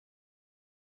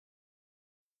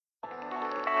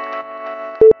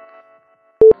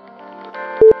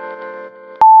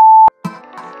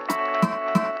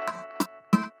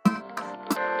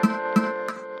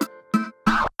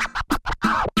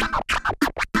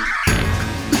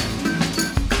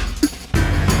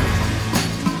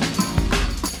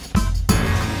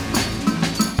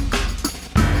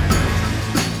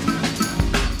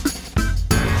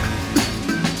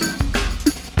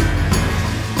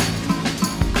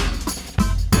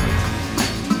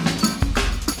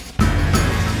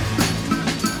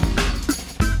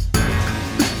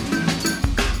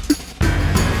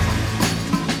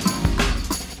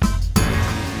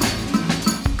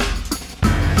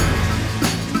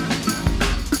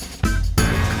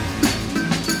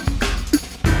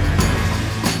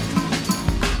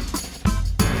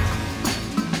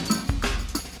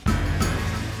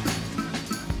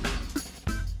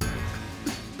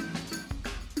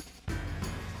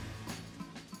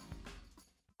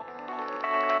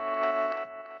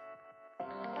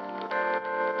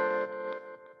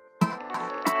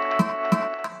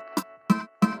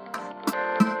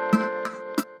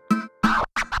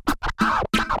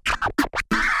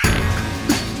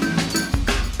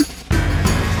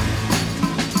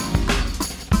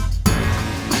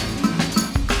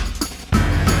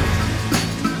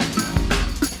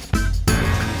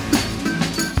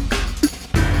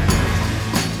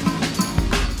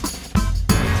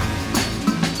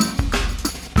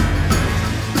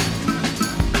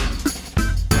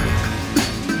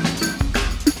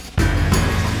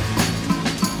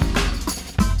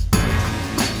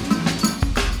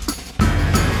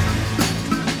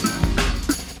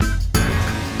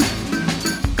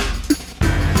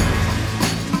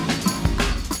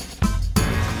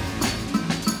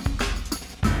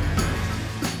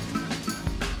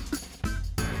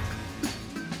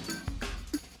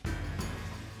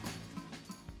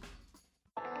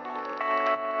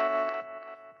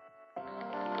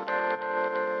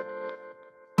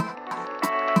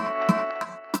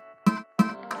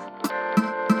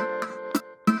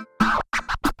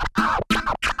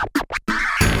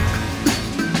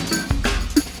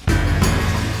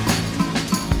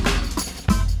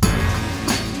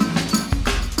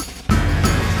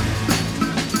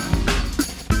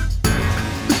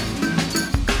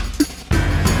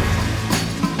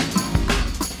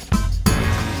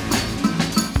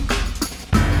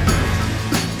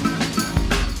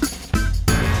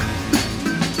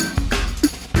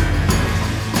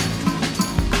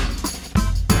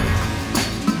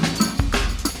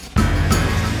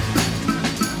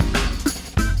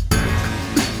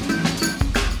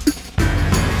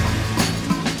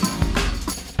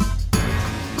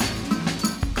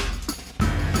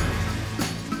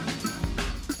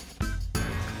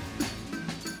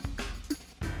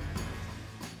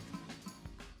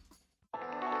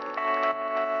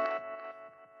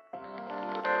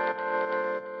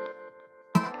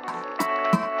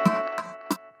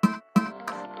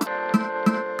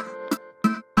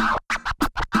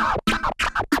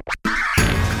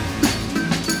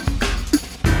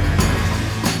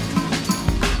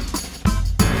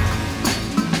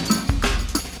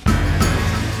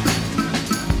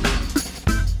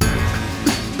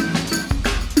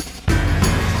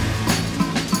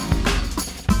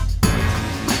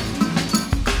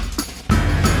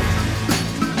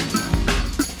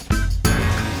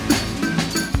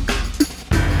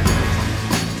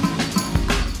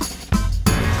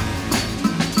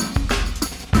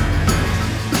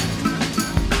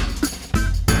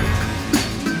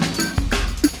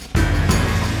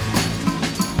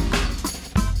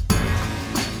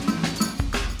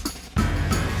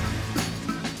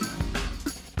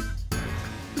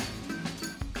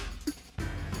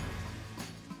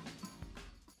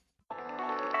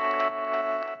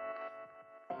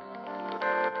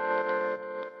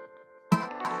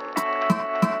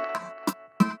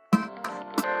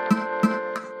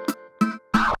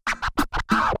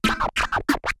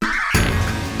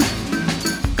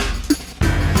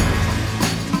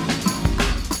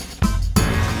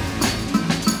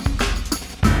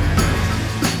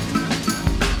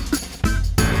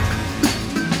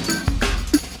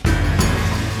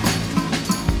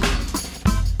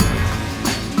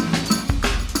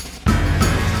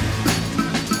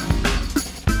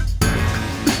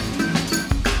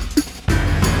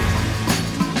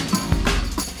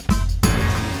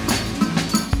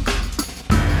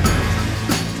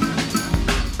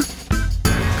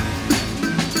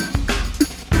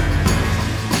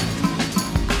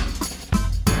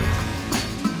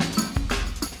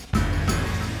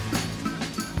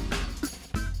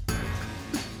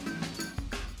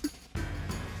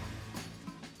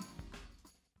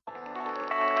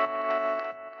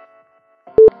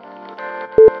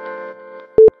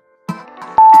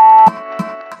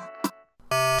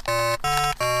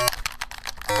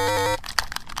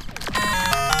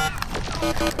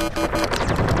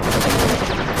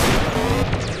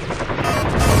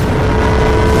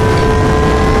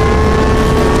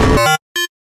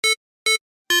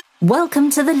Welcome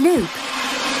to the loop.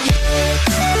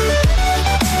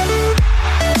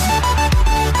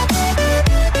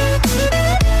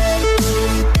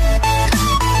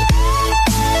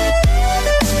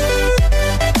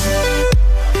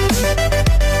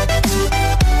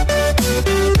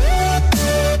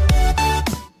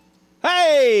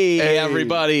 Hey,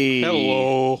 everybody.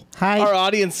 Hello. Hi. Our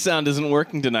audience sound isn't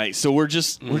working tonight, so we're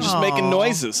just making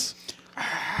noises.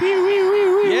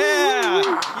 Yeah.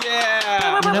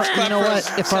 You know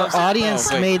what? If our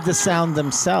audience made the sound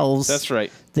themselves, That's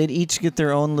right. they'd each get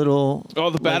their own little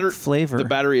battery flavor. The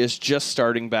battery is just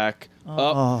starting back up.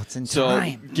 Oh, it's in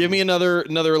time. So give me another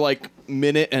like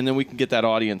minute, and then we can get that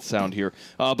audience sound here.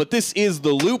 But this is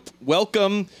The Loop.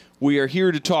 Welcome. We are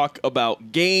here to talk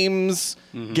about games,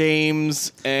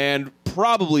 and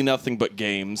probably nothing but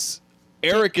games.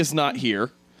 Eric is not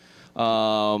here.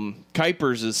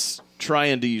 Kuipers is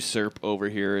trying to usurp over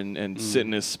here and sit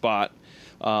in his spot.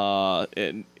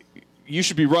 And you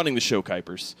should be running the show,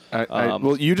 Kuipers.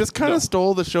 Well, you just kind of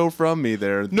stole the show from me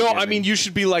there. No, I mean, you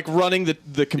should be like running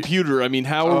the computer. I mean,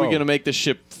 how are we going to make the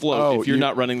ship float if you're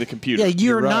not running the computer? Yeah,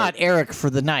 you're right. not Eric for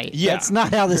the night. Yeah. That's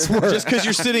not how this works. Just because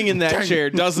you're sitting in that chair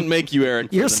doesn't make you Eric.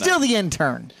 You're still the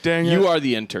intern. Dang it. You are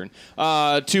the intern.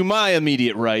 To my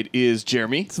immediate right is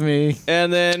Jeremy. It's me.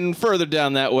 And then further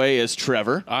down that way is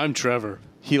Trevor. I'm Trevor.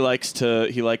 He likes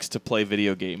to play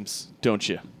video games, don't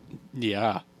you?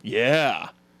 Yeah. Yeah.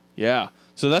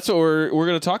 So that's what we're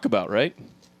going to talk about, right?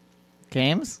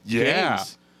 Games? Yeah.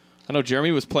 Games. I know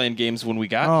Jeremy was playing games when we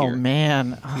got Oh, here.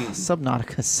 man. Oh,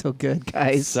 Subnautica's so good,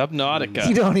 guys. Subnautica.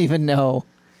 You don't even know.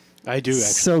 I do actually.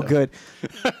 So good.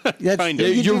 That's, Kinda.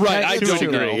 you You're do right. kinda- I it's don't so-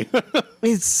 agree.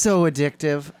 It's so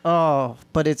addictive. Oh,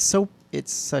 but it's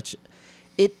such.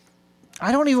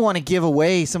 I don't even want to give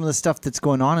away some of the stuff that's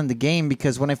going on in the game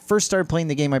because when I first started playing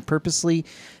the game, I purposely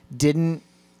didn't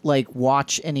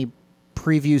watch any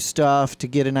preview stuff to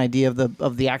get an idea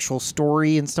of the actual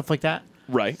story and stuff like that.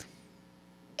 Right.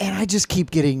 And I just keep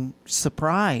getting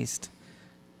surprised.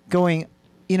 Going,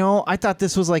 I thought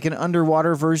this was like an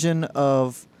underwater version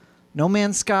of No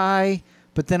Man's Sky,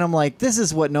 but then I'm like, this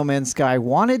is what No Man's Sky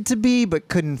wanted to be, but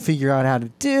couldn't figure out how to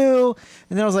do.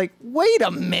 And then I was like, wait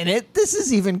a minute, this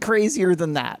is even crazier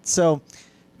than that. So,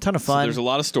 ton of fun. So there's a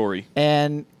lot of story.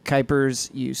 And Kuipers,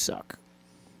 you suck.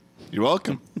 You're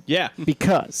welcome. Yeah.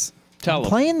 Because Tell I'm 'em.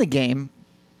 playing the game.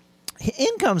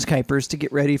 In comes Kuipers to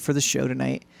get ready for the show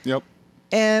tonight. Yep.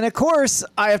 And of course,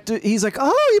 he's like,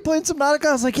 "Oh, you playing Subnautica?"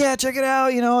 I was like, "Yeah, check it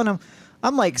out," And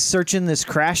I'm like searching this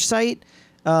crash site,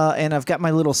 and I've got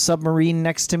my little submarine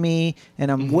next to me,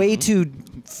 and I'm way too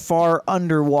far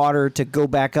underwater to go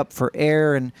back up for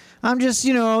air, and I'm just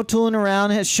tooling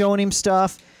around, showing him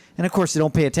stuff, and of course, they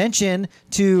don't pay attention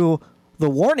to the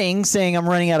warning saying I'm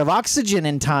running out of oxygen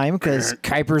in time because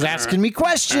Kuiper's asking me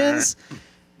questions.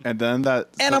 And then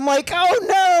And I'm like, oh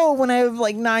no, when I have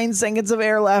like 9 seconds of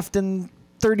air left and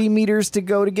 30 meters to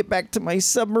go to get back to my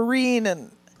submarine.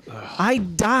 And I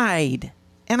died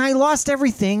and I lost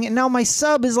everything. And now my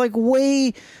sub is like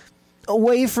way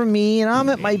away from me and I'm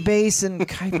at my base. And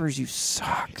Kuipers, you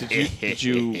suck. Did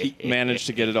you manage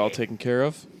to get it all taken care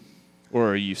of? Or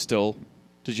are you still...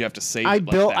 Did you have to save I it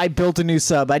like that? built a new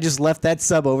sub. I just left that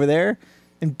sub over there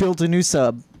and built a new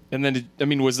sub. And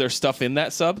then, was there stuff in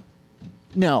that sub?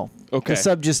 No. Okay. The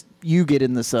sub just you get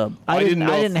in the sub. I didn't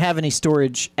know I if- didn't have any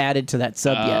storage added to that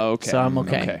sub yet. Okay. So I'm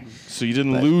okay. So you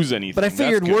didn't lose anything. But I That's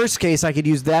figured good. worst case I could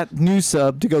use that new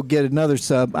sub to go get another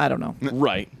sub. I don't know.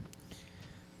 Right.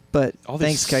 But All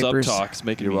these thanks, Kuipers. sub-talks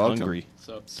making You're me welcome. hungry.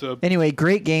 Sub. Anyway,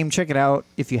 great game. Check it out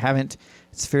if you haven't.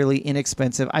 It's fairly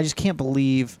inexpensive. I just can't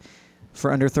believe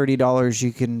for under $30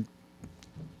 you can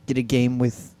get a game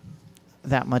with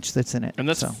that much that's in it. And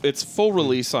that's so. it's full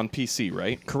release on PC,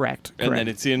 right? Correct. And then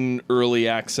it's in early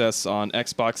access on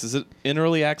Xbox. Is it in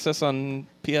early access on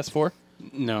PS4?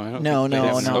 No, I don't No, think no,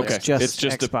 that's- no. Okay. It's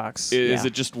just a- Xbox. Is Yeah.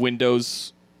 it just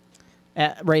Windows?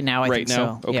 Right now, I Right think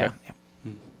now? so. Okay. Yeah.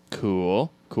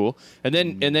 Cool. And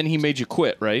then he made you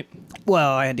quit, right?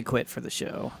 Well, I had to quit for the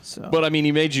show. So. But I mean,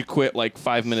 he made you quit like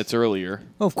 5 minutes earlier.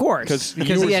 Of course. 'Cause Because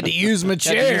you he were- had to use my Had to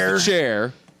use chair. the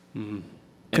chair. Couldn't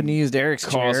have used Eric's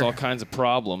Cause chair. all kinds of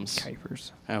problems.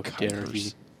 Kuipers. How dare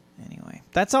he? Anyway,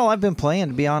 that's all I've been playing,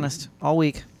 to be honest, all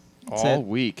week. That's All it.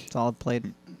 week. That's all I've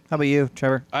played. How about you,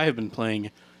 Trevor? I have been playing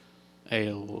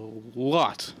a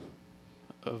lot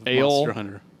of Ale? Monster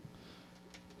Hunter.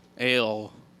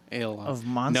 Ale. Of no,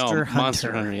 Monster Hunter.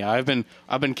 Monster Hunter. Yeah, I've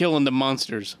been killing the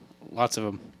monsters. Lots of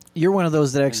them. You're one of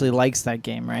those that actually likes that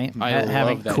game, right? I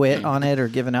Haven't love that quit game. on it or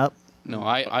given up. No,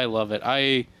 I love it.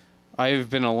 I've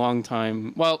been a long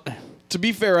time. Well, To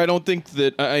be fair, I don't think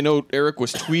that I know Eric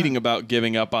was tweeting about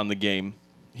giving up on the game.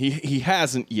 He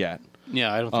hasn't yet.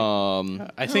 yeah, I don't think.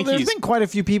 I think There's he's. been quite a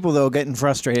few people though getting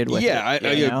frustrated with Yeah, it.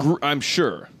 I you know? agree, I'm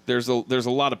sure there's a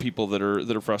lot of people that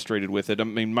are frustrated with it. I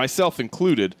mean, myself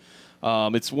included.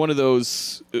 It's one of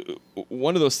those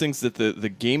things that the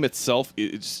game itself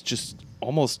is just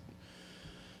almost.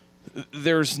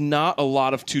 There's not a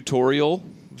lot of tutorial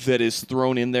that is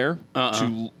thrown in there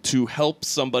to help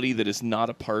somebody that is not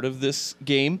a part of this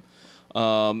game,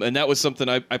 and that was something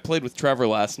I played with Trevor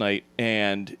last night,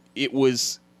 and it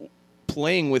was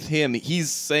playing with him. He's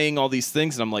saying all these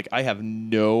things, and I'm like, I have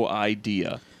no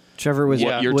idea. Trevor was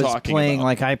What you're was talking playing about.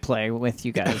 like I play with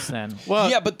you guys then.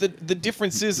 Well, Yeah, but the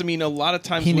difference is, I mean, a lot of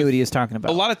times He knew with- what he was talking about.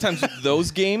 A lot of times with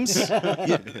those games,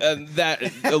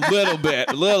 that a little bit.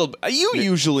 You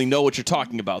usually know what you're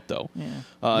talking about, though.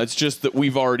 Yeah. It's just that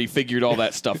we've already figured all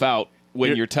that stuff out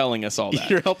when you're telling us all that.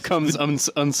 your help comes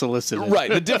unsolicited.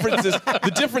 Right.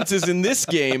 The difference is in this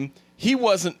game, he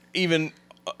wasn't even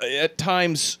at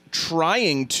times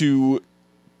trying to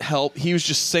help. He was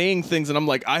just saying things, and I'm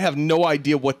like, I have no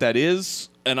idea what that is,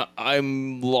 and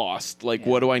I'm lost. Like,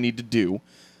 what do I need to do?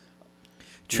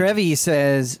 Trevi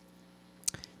says,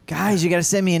 "Guys, you got to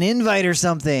send me an invite or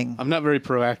something." I'm not very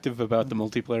proactive about the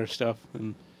multiplayer stuff,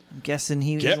 and I'm guessing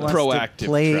he Get wants proactive, to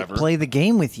play Trevor. the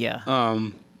game with you.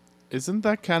 Isn't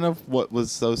that kind of what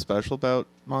was so special about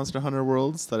Monster Hunter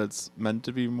Worlds? That it's meant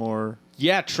to be more.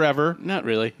 Yeah, Trevor. not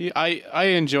really. I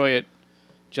enjoy it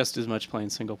just as much playing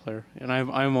single player, and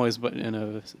I'm always in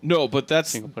a. No, but that's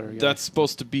Single-player guy. that's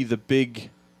supposed to be the big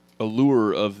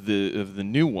allure of the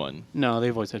new one. No,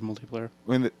 they've always had multiplayer.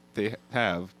 I mean, they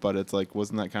have, but it's like,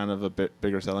 wasn't that kind of a bit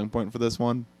bigger selling point for this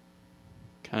one?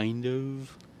 Kind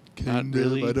of. Not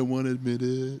really. I don't want to admit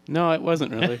it. No, it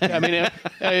wasn't really. I mean,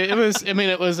 it was. I mean,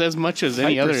 it was as much as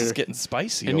any Kuipers other is getting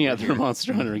spicy. any over other here.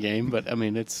 Monster Hunter game, but I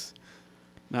mean, it's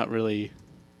not really.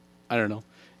 I don't know.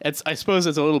 I suppose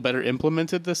it's a little better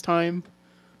implemented this time,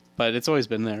 but it's always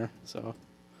been there. So,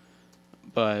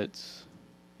 but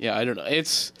yeah, I don't know.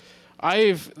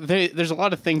 There's a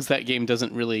lot of things that game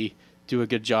doesn't really do a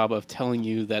good job of telling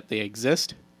you that they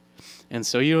exist, and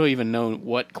so you don't even know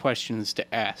what questions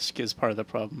to ask is part of the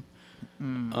problem.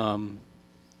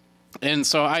 And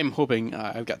so I'm hoping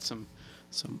I've got some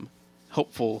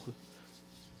hopeful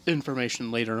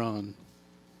information later on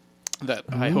that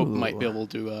I hope might be able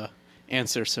to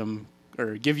answer some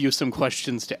or give you some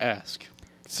questions to ask.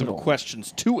 Some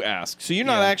questions to ask. So you're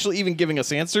not Yeah. actually even giving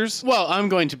us answers? Well, I'm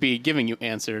going to be giving you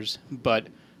answers, but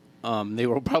they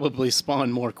will probably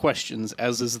spawn more questions,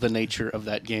 as is the nature of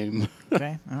that game.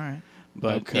 Okay, all right.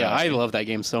 But Okay. yeah, I love that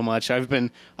game so much. I've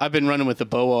been running with the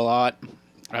bow a lot.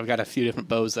 I've got a few different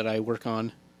bows that I work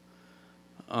on.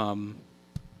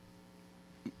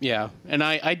 Yeah, and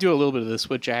I do a little bit of the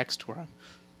switch axe where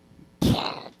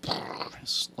I'm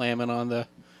slamming on the.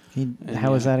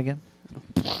 How was that again?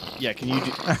 Yeah, can you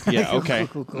do... Yeah, okay.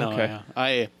 Cool. No, Okay.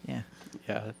 yeah,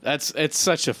 Yeah. it's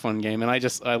such a fun game, and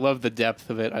I love the depth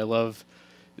of it. I love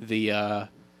the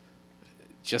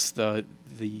just the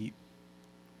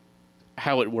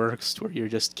how it works, where you're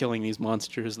just killing these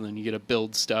monsters and then you get to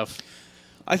build stuff.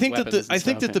 I think that Weapons and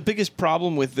stuff, the yeah. biggest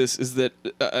problem with this is that,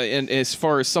 and as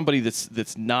far as somebody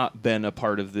that's not been a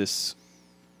part of this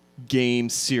game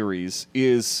series,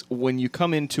 is when you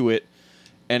come into it,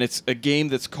 and it's a game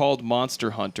that's called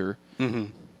Monster Hunter. Mm-hmm.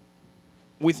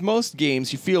 With most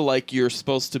games, you feel like you're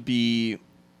supposed to be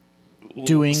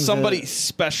Doing somebody the-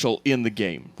 special in the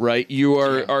game, right? You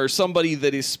are somebody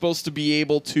that is supposed to be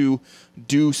able to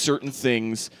do certain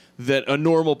things that a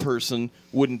normal person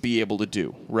wouldn't be able to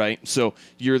do, right? So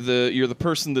you're the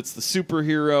person that's the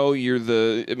superhero. You're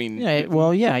the, I mean, Yeah,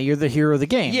 well, yeah, you're the hero of the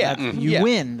game. Yeah, You yeah.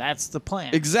 win. That's the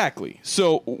plan. exactly.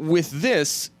 So with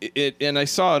this, and I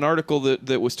saw an article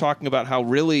that was talking about how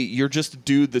really you're just a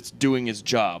dude that's doing his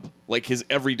job, like his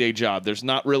everyday job. There's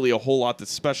not really a whole lot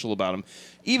that's special about him,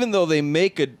 even though they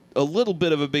make a little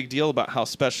bit of a big deal about how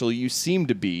special you seem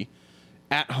to be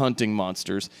at hunting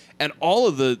monsters, and all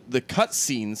of the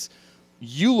cutscenes.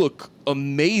 You look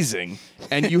amazing,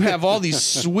 and you have all these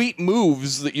sweet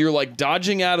moves that you're like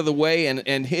dodging out of the way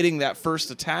and hitting that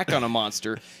first attack on a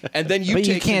monster, and then you But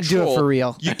you take can't do it control. for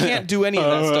real. You can't do any of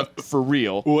that stuff for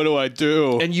real. What do I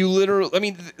do? And you literally, I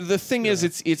mean, the thing is,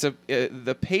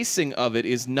 the pacing of it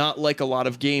is not like a lot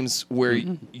of games where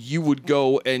you would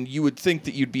go and you would think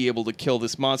that you'd be able to kill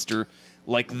this monster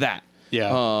like that.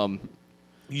 Yeah.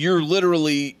 you're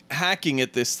literally hacking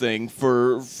at this thing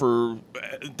for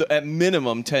at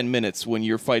minimum 10 minutes when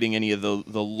you're fighting any of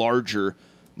the larger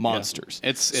monsters. Yeah.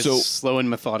 It's so slow and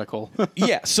methodical.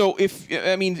 yeah. So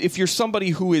if you're somebody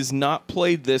who has not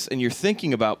played this and you're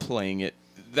thinking about playing it,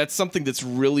 that's something that's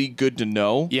really good to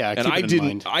know. Yeah, and keep I it in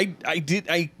didn't. mind. I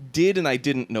did, and I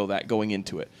didn't know that going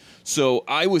into it. So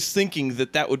I was thinking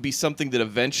that would be something that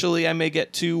eventually I may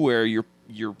get to, where you're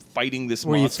fighting this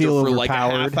Where you monster feel for like a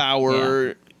overpowered. half hour,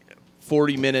 Yeah.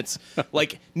 40 minutes,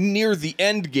 like near the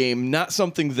end game. Not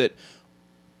something that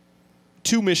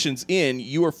 2 missions in,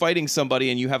 you are fighting somebody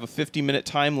and you have a 50-minute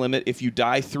time limit. If you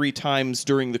die 3 times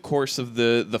during the course of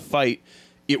the fight,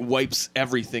 it wipes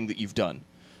everything that you've done.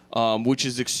 Which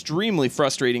is extremely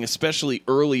frustrating, especially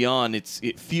early on.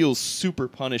 It feels super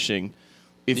punishing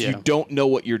if you don't know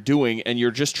what you're doing and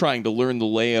you're just trying to learn the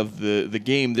lay of the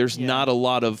game. There's not a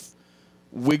lot of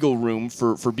wiggle room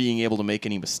for being able to make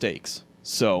any mistakes.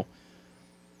 So,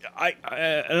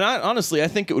 honestly, I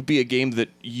think it would be a game that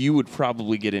you would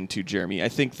probably get into, Jeremy. I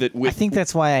think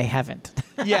that's why I haven't.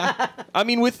 yeah, I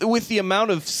mean, with the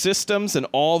amount of systems and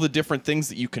all the different things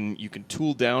that you can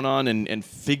tool down on and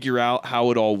figure out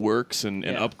how it all works and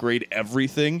upgrade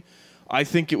everything, I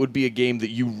think it would be a game that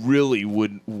you really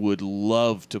would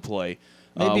love to play.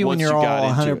 Maybe when once you're you got all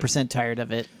into 100% it. tired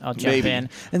of it, I'll jump Maybe. in.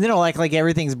 And then I'll act like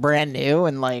everything's brand new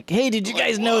and like, hey, did you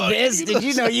guys know this? Did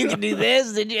you know you can do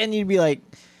this? Did you? And you'd be like,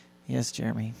 yes,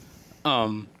 Jeremy.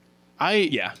 One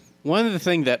of the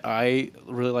things that I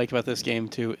really like about this game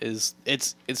too is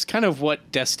it's kind of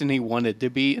what Destiny wanted to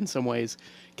be in some ways,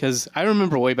 because I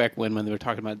remember way back when they were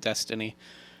talking about Destiny,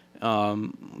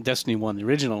 Destiny 1, the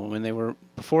original, when they were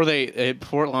before it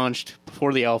launched,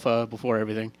 before the alpha, before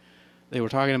everything, they were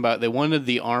talking about they wanted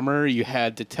the armor you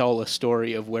had to tell a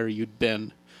story of where you'd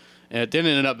been, and it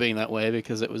didn't end up being that way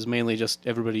because it was mainly just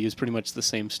everybody used pretty much the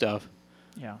same stuff.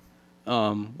 Yeah.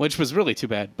 Which was really too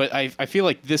bad. But I feel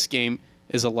like this game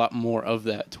is a lot more of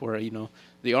that, to where,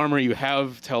 the armor you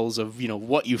have tells of,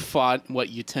 what you fought, what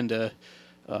you tend to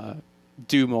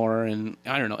do more, and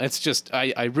I don't know. It's just,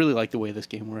 I really like the way this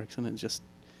game works, and it's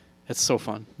so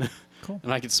fun. Cool.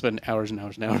 And I could spend hours and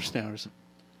hours and hours and hours.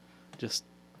 Just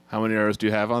How many hours do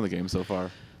you have on the game so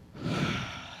far?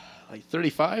 like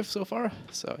 35 so far.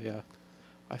 So, yeah.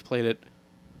 I've played it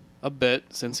a bit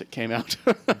since it came out.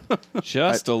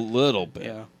 Just a little bit.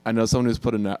 Yeah. I know someone who's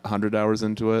put 100 hours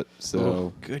into it, so...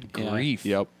 Oh, good Yeah. grief.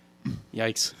 Yep.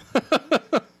 Yikes.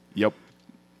 Yep.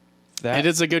 It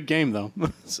is a good game, though.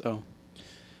 So...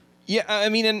 Yeah, I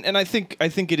mean, and I think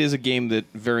it is a game that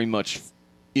very much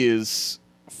is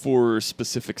for a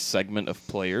specific segment of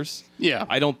players. Yeah.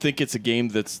 I don't think it's a game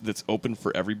that's open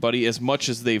for everybody, as much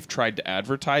as they've tried to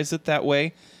advertise it that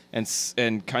way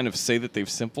and kind of say that they've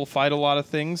simplified a lot of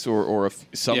things or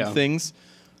some things.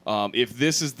 If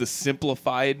this is the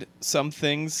simplified some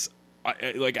things,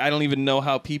 I don't even know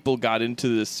how people got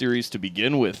into this series to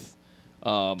begin with.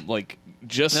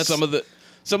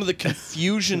 Some of the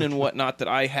confusion and whatnot that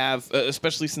I have,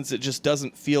 especially since it just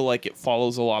doesn't feel like it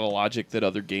follows a lot of logic that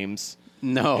other games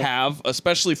have,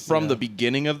 especially from the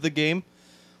beginning of the game.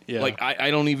 Yeah. Like,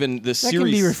 I don't even... The That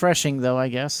series... can be refreshing, though, I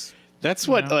guess. That's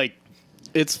what,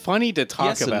 it's funny to talk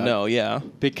yes about. and no, yeah.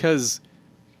 Because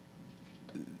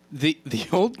the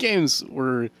old games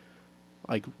were,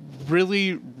 like,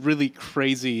 really, really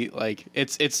crazy. Like,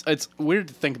 it's weird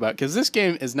to think about, because this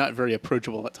game is not very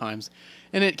approachable at times.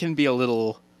 And it can be a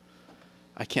little...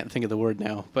 I can't think of the word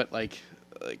now, but, like,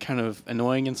 kind of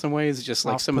annoying in some ways. Just,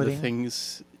 like, some of the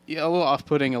things... Yeah, a little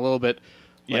off-putting, a little bit,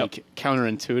 like,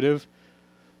 counterintuitive.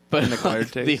 But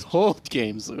the old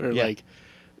games were, like...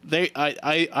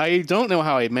 I don't know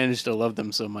how I managed to love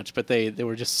them so much, but they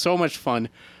were just so much fun.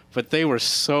 But they were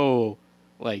so,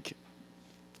 like,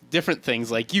 different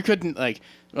things. Like, you couldn't, like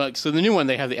so the new one,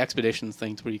 they have the expeditions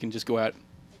things where you can just go out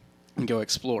and go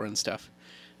explore and stuff.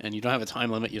 And you don't have a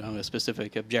time limit, you don't have a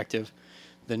specific objective.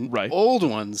 The old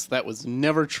ones, that was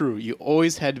never true. You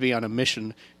always had to be on a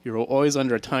mission. You were always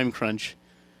under a time crunch.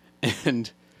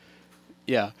 And...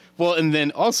 yeah. Well, and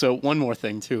then also one more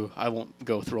thing too. I won't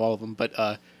go through all of them,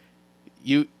 but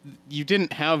you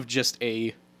didn't have just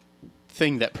a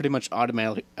thing that pretty much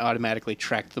automatically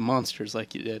tracked the monsters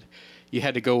like you did. You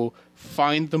had to go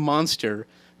find the monster.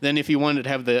 Then if you wanted to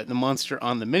have the monster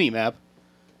on the minimap,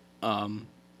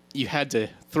 you had to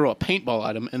throw a paintball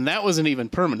at him, and that wasn't even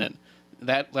permanent.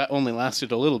 That only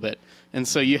lasted a little bit. And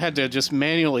so you had to just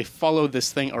manually follow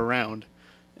this thing around.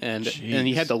 And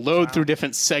you had to load through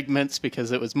different segments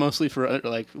because it was mostly for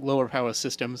like lower power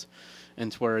systems,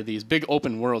 and to where these big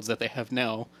open worlds that they have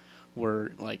now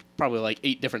were like probably like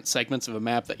 8 different segments of a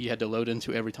map that you had to load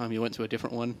into every time you went to a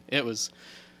different one. It was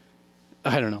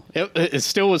I don't know. It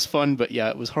still was fun, but yeah,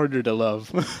 it was harder to love.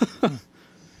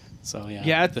 So yeah.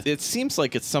 Yeah, it seems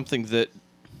like it's something that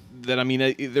I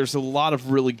mean, there's a lot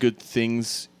of really good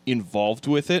things involved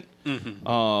with it,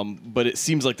 but it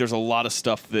seems like there's a lot of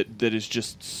stuff that is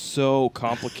just so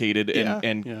complicated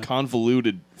and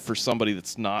convoluted for somebody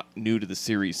that's not new to the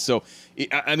series. So,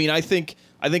 I mean, I think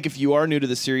if you are new to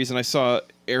the series, and I saw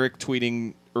Eric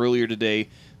tweeting earlier today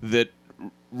that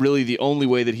really the only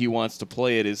way that he wants to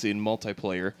play it is in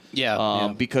multiplayer.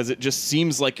 Because it just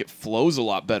seems like it flows a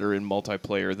lot better in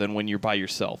multiplayer than when you're by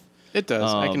yourself. It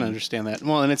does. I can understand that.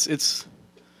 Well, and it's.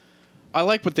 I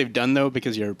like what they've done though,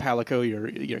 because your Palico,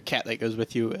 your cat that goes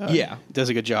with you, does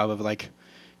a good job of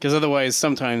because otherwise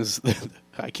sometimes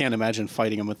I can't imagine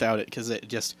fighting them without it, because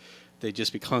they'd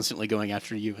just be constantly going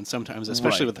after you, and sometimes,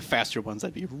 especially with the faster ones,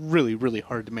 that'd be really, really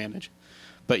hard to manage.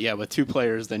 But yeah, with 2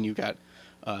 players, then you got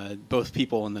both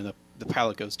people and then the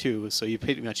Palicos too, so you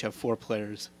pretty much have 4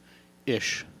 players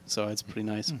ish. So it's pretty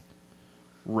nice.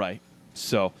 Right.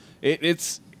 So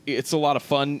it's a lot of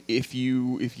fun if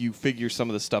you figure some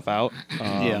of the stuff out.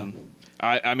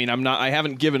 I mean, I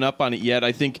haven't given up on it yet.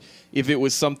 I think if it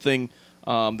was something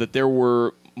that there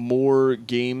were more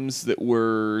games that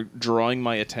were drawing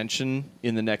my attention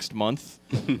in the next month,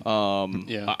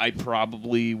 I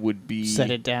probably would be Set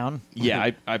it down.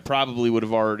 Yeah, I probably would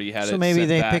have already had it. So maybe set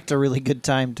they back. picked a really good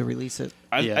time to release it.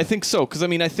 I think so, because I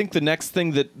mean, I think the next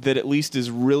thing that at least is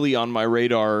really on my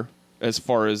radar as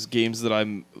far as games that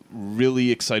I'm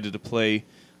really excited to play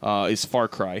is Far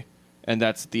Cry, and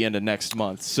that's at the end of next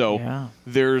month. So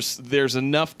there's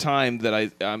enough time that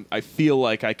I feel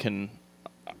like I can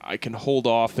hold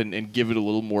off and give it a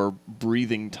little more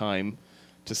breathing time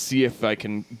to see if I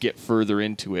can get further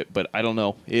into it. But I don't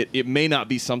know. It may not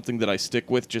be something that I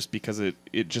stick with, just because it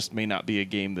just may not be a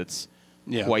game that's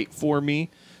quite for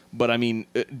me. But I mean,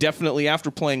 definitely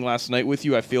after playing last night with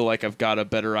you, I feel like I've got a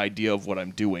better idea of what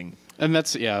I'm doing. And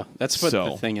that's what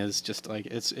the thing is. Just like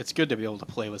it's good to be able to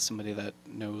play with somebody that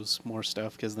knows more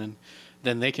stuff, because then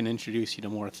they can introduce you to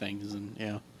more things,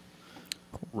 and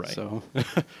Right. So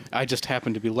I just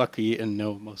happen to be lucky and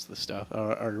know most of the stuff,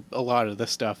 or a lot of the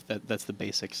stuff that's the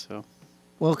basics. So,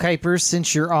 Well, Kuipers,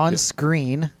 since you're on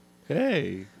screen,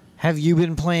 Hey. have you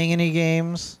been playing any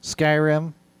games?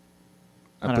 Skyrim?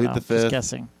 I don't played know, the 5th. Just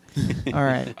guessing. All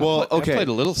right. Well, I okay. played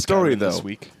a little story Skyrim though. this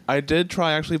week. I did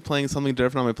try actually playing something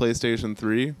different on my PlayStation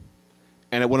 3,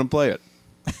 and it wouldn't play it.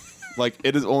 Like,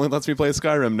 it is only lets me play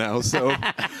Skyrim now, so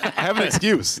I have an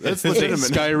excuse. It's legitimate.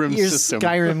 Skyrim Your system.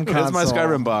 Skyrim console. That's my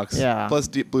Skyrim box. Yeah. Plus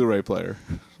Blu-ray player.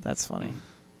 That's funny.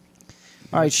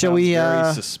 All right, shall Sounds we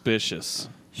very suspicious.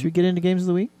 should we get into games of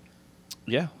the week?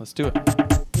 Yeah, let's do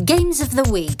it. Games of the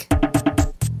week.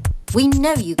 We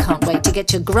know you can't wait to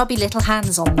get your grubby little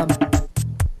hands on them.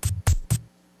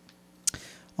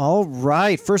 All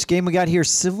right, first game we got here,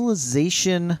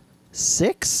 Civilization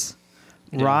 6.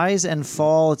 Rise and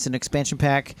Fall. It's an expansion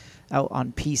pack out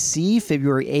on PC,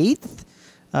 February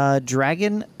 8th.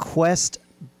 Dragon Quest.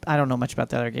 I don't know much about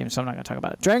the other game, so I'm not going to talk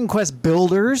about it. Dragon Quest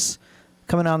Builders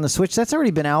coming out on the Switch. That's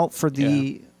already been out for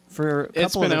the for a couple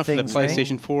It's been of out for the things,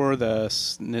 PlayStation right? 4, the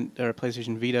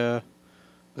PlayStation Vita.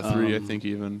 The 3, I think,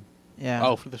 even. Yeah.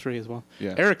 Oh, for the 3 as well.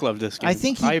 Yeah. Eric loved this game. I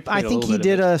think played a little he bit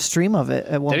did of it. a stream of it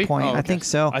at one Did he? point. Oh, I okay. think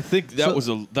so. I think that was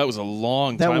a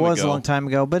long time That ago. was a long time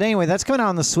ago. But anyway, that's coming out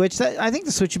on the Switch. I think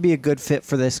the Switch would be a good fit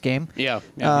for this game. Yeah.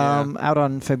 Out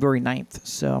on February 9th.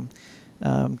 So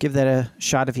give that a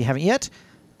shot if you haven't yet.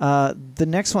 The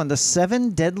next one, The 7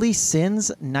 Deadly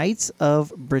Sins, Knights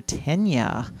of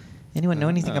Britannia. Anyone know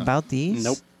anything about these?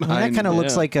 Nope. I mean, that kind of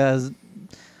looks yeah. like a...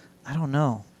 I don't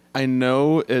know. I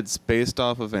know it's based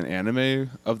off of an anime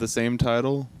of the same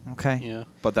title, Okay. Yeah.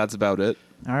 but that's about it.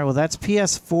 All right, well, that's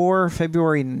PS4,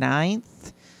 February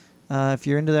 9th. If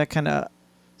you're into that kind of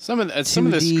Some of the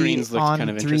screens look on kind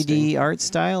of 3D interesting. art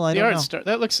style, I The don't art know.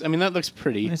 that looks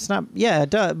pretty. It's not... Yeah, it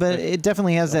does, but it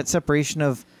definitely has that separation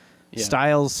of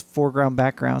styles, foreground,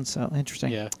 background, so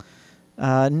interesting. Yeah.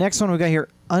 Next one we got here,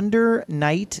 Under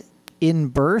Night in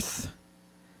Birth.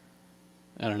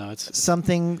 I don't know. It's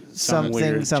Something.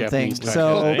 weird So Japanese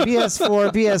title.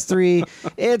 PS4, PS3,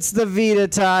 it's the Vita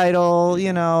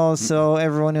title, so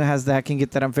everyone who has that can get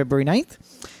that on February 9th.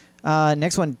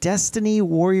 Next one, Destiny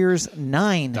Warriors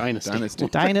 9. Dynasty.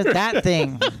 That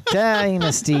thing.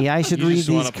 Dynasty. I should You read just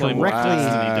want these to play more correctly.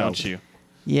 Destiny, don't you?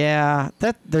 Yeah,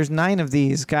 there's 9 of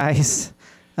these, guys.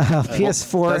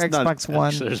 PS4, that's not- Xbox One.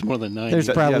 Actually, there's more than 9. There's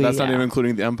probably- that's not yeah. even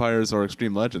including the Empires or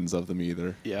Extreme Legends of them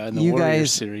either. yeah, and the You Warriors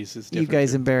guys- series is You different.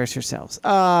 guys embarrass yourselves.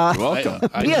 Welcome.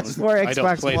 I PS4, I don't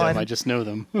Xbox play One. them. I just know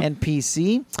them. And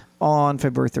PC on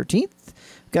February 13th.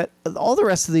 Got all the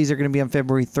rest of these are going to be on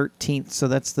February 13th, so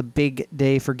that's the big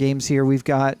day for games here. We've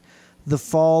got The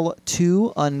Fall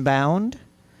 2 Unbound.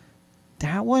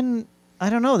 That one, I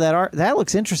don't know. That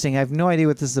looks interesting. I have no idea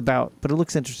what this is about, but it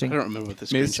looks interesting. I don't remember what the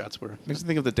Maybe screenshots were. Makes me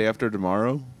think of The Day After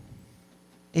Tomorrow.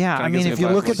 Yeah, Kinda I mean, gives if me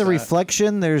you a look vibe at the like that.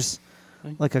 reflection, there's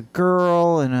like a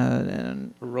girl and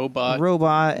a Robot.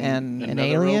 and an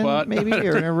Another robot, robot. maybe,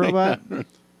 or a robot.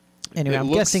 Anyway,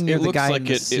 I'm guessing you're the guy like in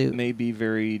the it suit. may be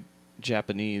very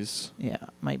Japanese. Yeah,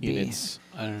 might in be. its-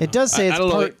 I don't know. It does say I it's don't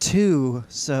know, part 2,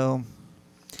 so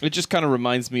It just kind of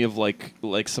reminds me of like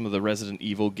some of the Resident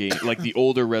Evil game, like the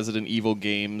older Resident Evil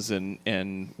games and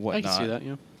I whatnot. can see that.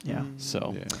 Yeah. yeah.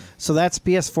 So Yeah. So that's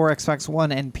PS4, Xbox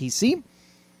One, and PC.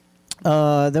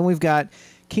 Then we've got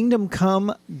Kingdom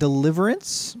Come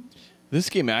Deliverance. this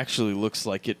game actually looks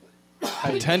like it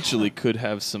potentially could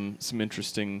have some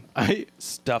interesting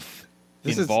stuff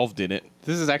This is- involved in it.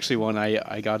 This is actually one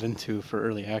I got into for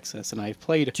early access, and I've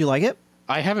played. Do you like it?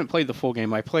 I haven't played the full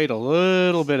game. I played a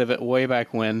little bit of it way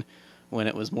back when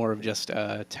it was more of just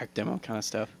tech demo kind of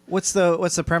stuff. What's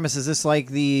the premise? Is this like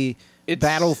the It's-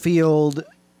 Battlefield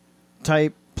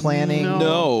type planning?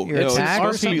 No, your no, it's attack?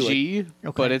 supposed to be RPG,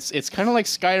 Okay. but it's kind of like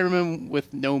Skyrim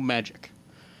with no magic.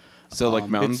 So like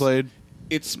Mountain it's- Blade.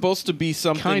 It's supposed to be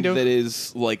something Kind of. that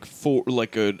is like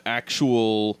an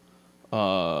actual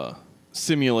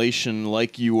simulation,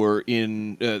 like you were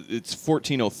in. It's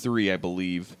 1403, I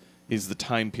believe, is the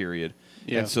time period.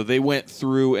 Yeah. And so they went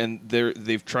through and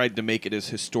they've tried to make it as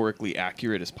historically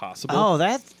accurate as possible. Oh,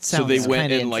 that sounds so they went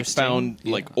kinda and like interesting. found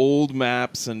like old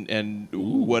maps and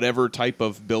whatever type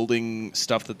of building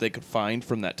stuff that they could find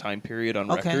from that time period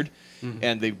on Okay. record,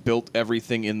 and they built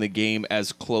everything in the game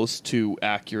as close to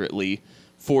accurately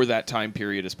for that time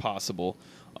period as possible.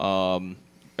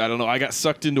 I don't know. I got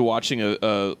sucked into watching a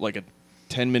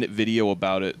 10-minute video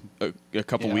about it a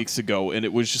couple Yeah. weeks ago, and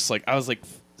it was just like I was like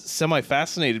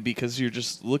semi-fascinated because you're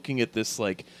just looking at this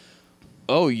like,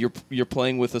 oh, you're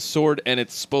playing with a sword, and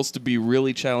it's supposed to be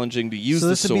really challenging to use So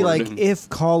the this would sword. be like if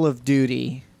Call of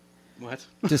Duty What?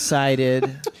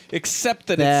 decided. Except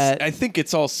that, that- I think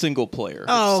it's all single player.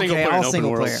 Oh, Single okay, player all and open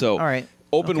single world. player. So all right,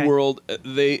 open Okay. world.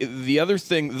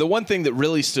 The one thing that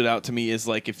really stood out to me is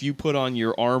like if you put on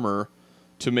your armor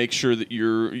to make sure that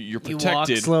you're You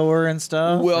protected. walk slower and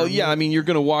stuff. Well, or- yeah, I mean you're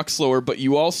gonna walk slower, but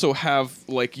you also have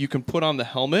like you can put on the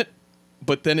helmet,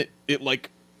 but then it like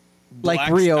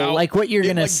blacks real, out- like what you're it,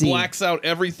 gonna like, see. blacks out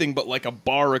everything, but like a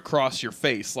bar across your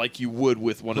face, like you would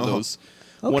with one of those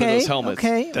one of Okay, those helmets.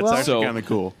 okay, That's well- actually So- kind of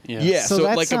cool. Yeah, So so,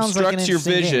 that it like sounds like an obstructs your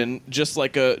interesting vision, just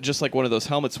like one of those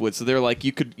helmets would. So they're like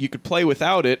you could play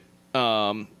without it,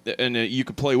 and you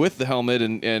could play with the helmet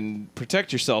and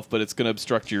protect yourself, but it's going to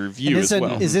obstruct your view And as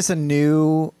well. is this a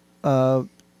new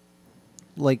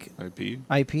like IP.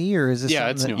 IP or is this? Yeah,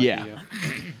 it's something new. yeah.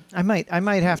 idea. I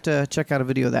might have to check out a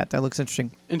video of that. That looks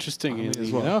interesting. Interestingly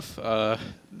as well. enough,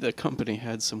 the company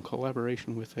had some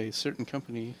collaboration with a certain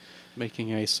company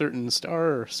making a certain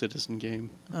Star Citizen game.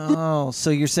 Oh, so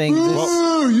you're saying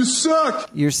this, you suck.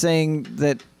 you're saying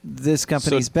that this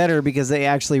company's better because they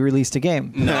actually released a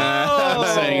game. I'm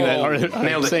saying that.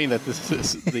 I'm saying that this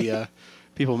is the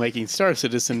people making Star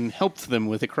Citizen helped them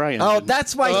with a cry engine. Oh,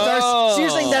 that's why Star. So you're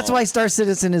saying that's why Star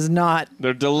Citizen is not.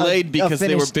 They're delayed a because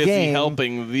they were finished busy game.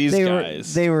 helping these They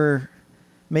guys. were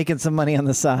making some money on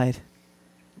the side.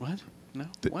 What? No.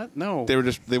 What? No. They're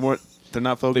not focused. They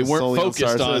weren't solely focused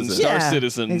on Star on Citizen. Star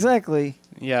Citizen. Exactly.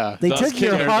 yeah. They Thus took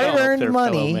your kicking their tail hard-earned their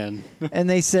fellow money men. and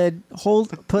they said,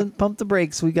 pump the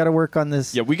brakes. We got to work on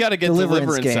this. Yeah, we got to get Deliverance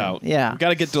Deliverance game. out. Yeah. we got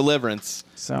to get Deliverance.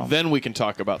 So- Then we can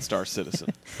talk about Star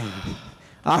Citizen.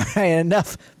 All right,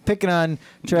 enough picking on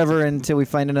Trevor until we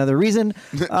find another reason.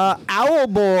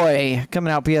 Owlboy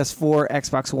coming out PS4,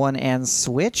 Xbox One, and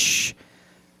Switch.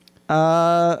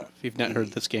 If you've not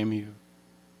heard this game, you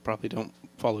probably don't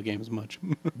follow games much.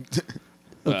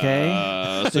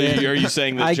 Okay. So are you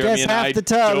saying that I Jeremy guess and half I the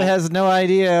tub don't- has no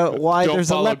idea why don't there's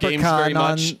a follow games very leprechaun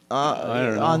on much? I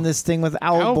don't know. on this thing with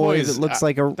Owlboy Owlboy's- that looks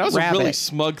like a That was rabbit. a really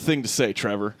smug thing to say,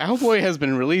 Trevor. Owlboy has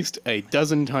been released a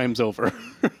dozen times over.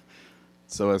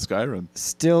 So has Skyrim.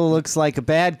 Still looks like a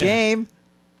bad game.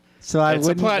 So I It's a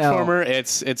wouldn't know. platformer.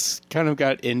 It's kind of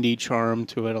got indie charm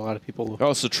to it. A lot of people.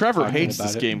 Oh, so Trevor Talking hates about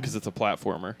this it. game because it's a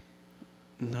platformer.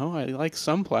 No, I like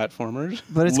some platformers.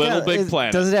 But it's Little got, Big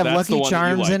Planet. Does it have That's the Lucky one that you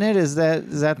Charms like. in it? Is that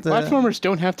the Platformers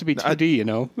don't have to be 2D, you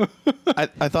know.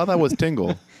 I thought that was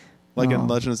Tingle, like Oh. in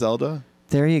Legend of Zelda.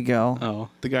 There you go. Oh,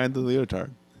 The guy in the leotard.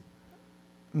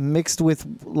 Mixed with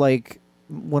like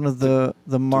one of the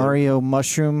Mario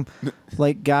mushroom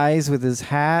like guys with his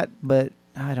hat, but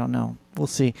I don't know. We'll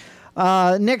see.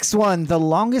 Next one, The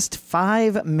Longest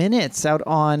 5 Minutes, out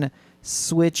on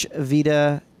Switch,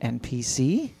 Vita, and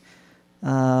PC.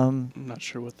 I'm not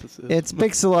sure what this is. It's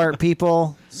pixel art,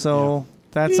 people. So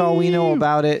that's all we know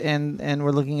about it, and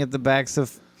we're looking at the backs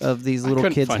of these little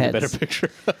kids' find heads. a better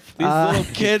picture. These little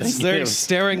kids, they're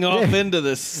staring off into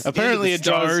this. Apparently, into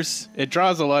the stars. it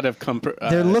draws a lot of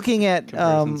They're looking at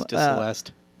comparisons to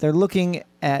Celeste. they're looking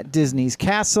at Disney's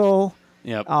castle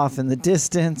Yep. off in the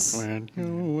distance. When you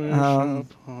wish Um,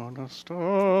 upon a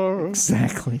star,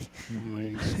 Exactly.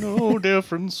 makes no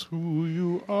difference who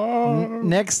you are.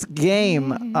 Next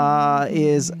game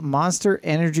is Monster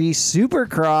Energy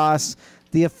Supercross,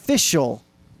 the official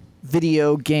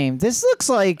video game. This looks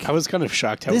like... I was kind of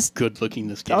shocked how This- good looking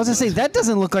this game I was going to say, was. that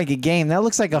doesn't look like a game. That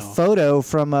looks like a photo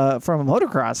from a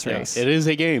motocross Yeah, race. it is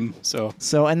a game, so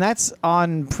So, and that's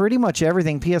on pretty much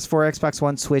everything, PS4, Xbox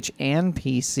One, Switch, and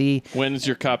PC. When's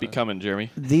your copy coming,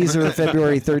 Jeremy? These are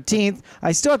February 13th.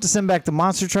 I still have to send back the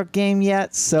Monster Truck game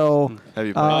yet, so Have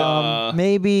you played it?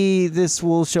 maybe this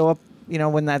will show up,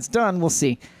 when that's done. We'll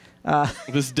see.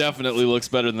 This definitely looks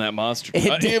better than that monster.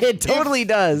 It totally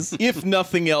does. If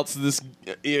nothing else,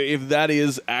 if that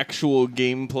is actual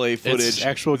gameplay footage,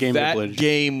 actual gameplay that footage.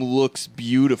 game looks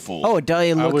beautiful. Oh, it does.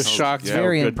 It I looks was shocked. how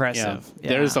very good- impressive. Yeah.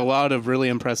 There's a lot of really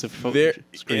impressive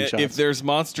screenshots. If there's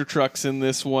monster trucks in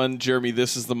this one, Jeremy,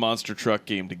 this is the monster truck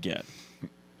game to get.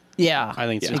 Yeah, I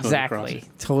think it's just exactly,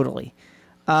 totally.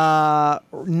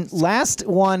 Last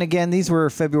one again. These were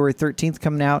February 13th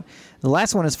coming out. The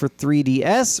last one is for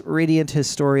 3DS. Radiant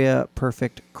Historia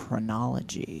Perfect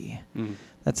Chronology.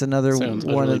 That's another Sounds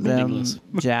one utterly of them meaningless.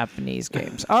 Japanese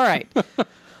games. All right.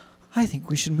 I think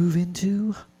we should move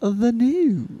into the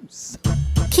news.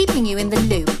 Keeping you in the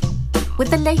loop with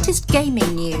the latest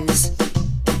gaming news.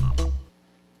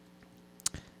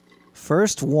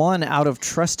 First one out of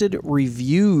Trusted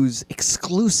Reviews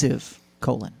exclusive,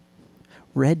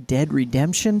 Red Dead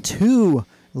Redemption 2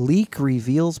 leak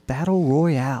reveals Battle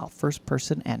Royale, first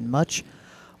person, and much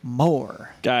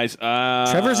more. Guys,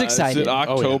 Trevor's excited. Is it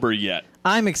October yet?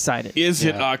 I'm excited. Is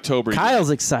it Yeah. October yet? Kyle's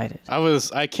excited.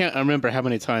 I can't remember how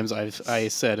many times I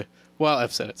said, well,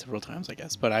 I've said it several times, I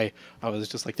guess, but I was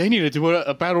just like, they need to do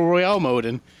a Battle Royale mode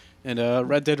and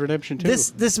Red Dead Redemption 2.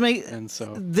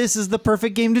 This is the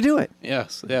perfect game to do it.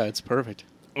 Yes, yeah, it's perfect.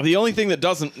 The only thing that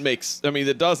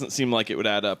that doesn't seem like it would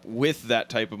add up with that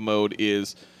type of mode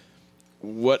is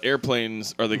what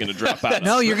airplanes are they going to drop out of?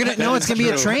 No, it's gonna be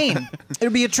a train. It'll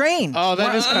be a train. Oh,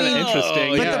 that is kind of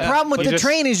interesting. But yeah. the problem with You the just-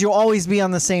 train is you'll always be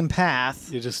on the same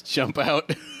path. You just jump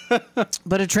out.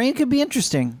 But a train could be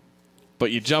interesting.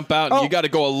 But you jump out and Oh. you got to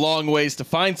go a long ways to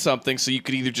find something, so you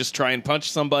could either just try and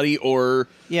punch somebody or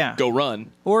Yeah. go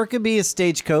run. Or it could be a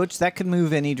stagecoach. That could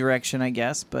move any direction, I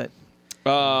guess, but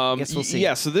guess we'll see.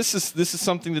 Yeah, so this is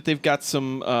something that they've got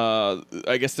some.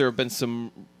 I guess there have been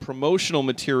some promotional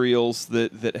materials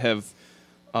that have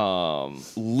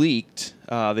leaked.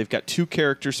 They've got 2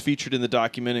 characters featured in the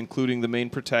document, including the main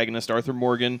protagonist, Arthur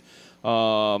Morgan.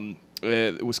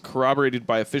 It was corroborated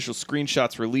by official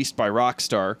screenshots released by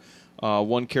Rockstar.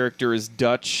 One character is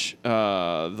Dutch,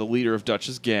 the leader of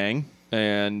Dutch's gang,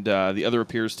 and the other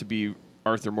appears to be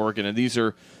Arthur Morgan. And these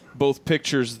are both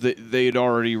pictures that they had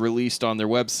already released on their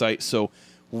website. So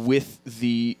with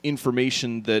the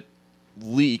information that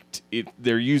leaked,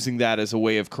 they're using that as a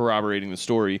way of corroborating the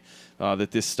story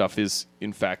that this stuff is,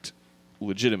 in fact,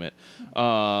 legitimate.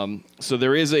 So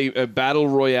there is a Battle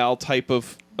Royale type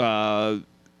of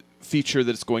feature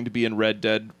that's going to be in Red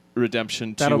Dead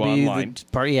Redemption 2 that'll be online. the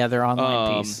part. Yeah, their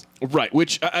online piece. Right,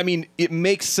 which, I mean, it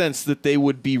makes sense that they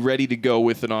would be ready to go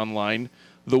with an online.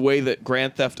 The way that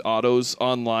Grand Theft Auto's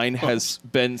online has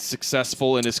been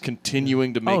successful and is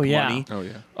continuing to make Oh, yeah. money. Oh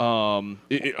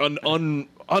yeah. An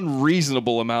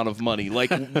unreasonable amount of money.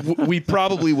 Like, we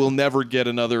probably will never get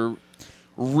another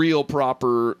real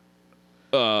proper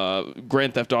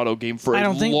Grand Theft Auto game for I a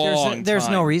don't think long there's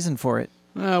no time. reason for it.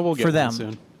 We'll get For there them.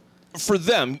 soon. For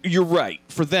them, you're right.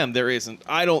 For them, there isn't.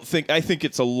 I think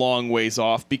it's a long ways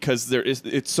off because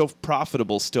it's so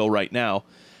profitable still right now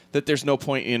that there's no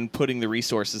point in putting the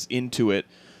resources into it.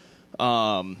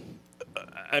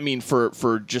 I mean,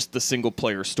 for just the single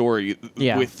player story,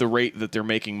 Yeah. with the rate that they're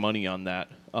making money on that.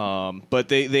 But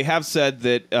they have said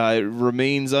that it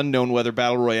remains unknown whether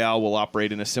Battle Royale will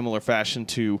operate in a similar fashion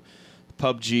to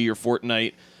PUBG or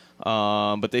Fortnite.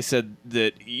 But they said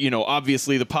that,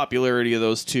 obviously the popularity of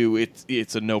those two,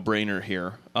 it's a no-brainer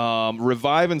here.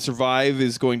 Revive and Survive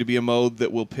is going to be a mode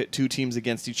that will pit 2 teams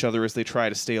against each other as they try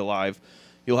to stay alive.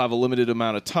 You'll have a limited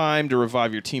amount of time to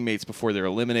revive your teammates before they're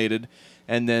eliminated.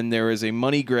 And then there is a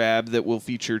money grab that will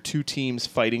feature 2 teams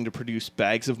fighting to produce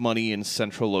bags of money in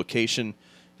central location.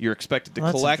 You're expected to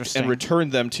Well, that's collect interesting. and return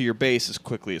them to your base as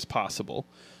quickly as possible.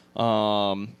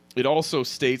 It also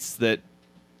states that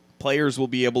players will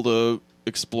be able to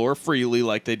explore freely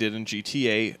like they did in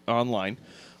GTA Online,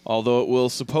 although it will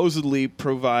supposedly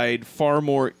provide far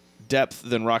more depth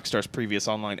than Rockstar's previous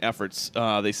online efforts.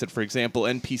 They said, for example,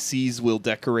 NPCs will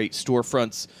decorate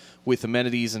storefronts with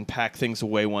amenities and pack things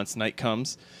away once night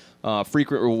comes.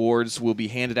 Frequent rewards will be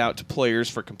handed out to players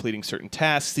for completing certain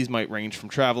tasks. These might range from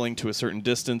traveling to a certain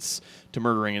distance to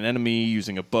murdering an enemy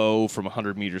using a bow from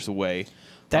 100 meters away.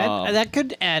 That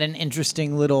could add an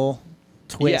interesting little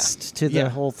twist to the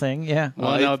whole thing. Yeah.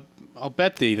 Well, I'll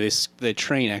bet the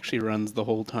train actually runs the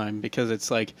whole time, because it's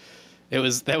like that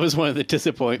was one of the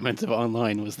disappointments of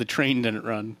online, was the train didn't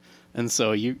run, and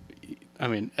so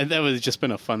and that was just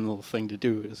been a fun little thing to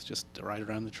do, is just to ride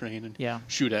around the train and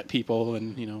shoot at people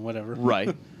and whatever.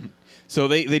 Right. So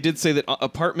they did say that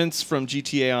apartments from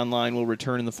GTA Online will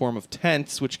return in the form of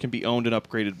tents, which can be owned and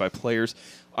upgraded by players.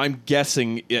 I'm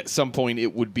guessing at some point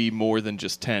it would be more than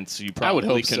just tents. You probably I would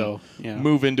hope can so. Yeah.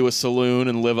 move into a saloon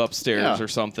and live upstairs or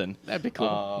something. That'd be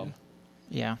cool.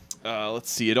 Let's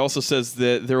see. It also says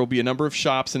that there will be a number of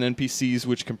shops and NPCs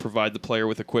which can provide the player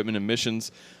with equipment and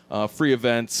missions. Free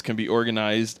events can be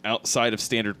organized outside of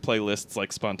standard playlists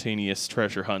like spontaneous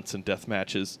treasure hunts and death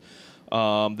matches.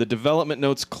 The development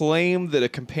notes claim that a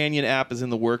companion app is in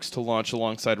the works to launch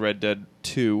alongside Red Dead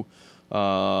 2.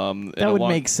 That would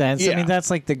make sense. Yeah. I mean, that's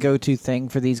like the go-to thing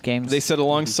for these games. They said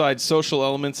alongside social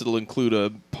elements, it'll include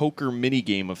a poker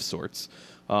mini-game of sorts.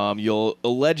 You'll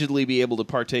allegedly be able to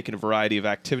partake in a variety of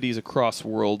activities across the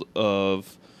world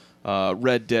of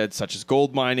Red Dead, such as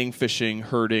gold mining, fishing,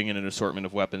 herding, and an assortment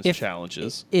of weapons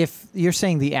challenges. If you're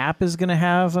saying the app is going to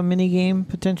have a mini game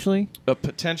potentially, I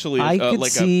could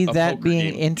like see a that poker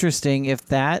being game. interesting. If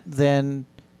that then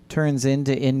turns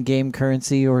into in-game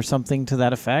currency or something to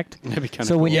that effect. That'd be kinda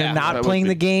so when cool. you're Yeah, not that would playing be-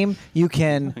 the game, you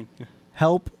can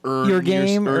help your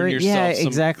game. earn yourself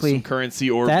exactly. some currency,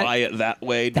 or buy it that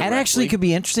way. That actually directly. could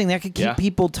be interesting. That could keep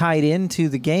people tied into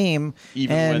the game,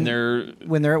 Even and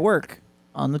when they're at work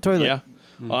on the toilet. Yeah,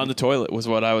 on the toilet was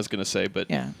what I was going to say, but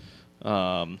Yeah.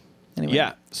 Anyway.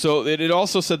 yeah. So it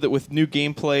also said that with new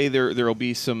gameplay, there will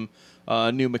be some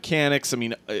new mechanics. I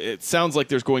mean, it sounds like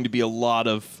there's going to be a lot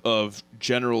of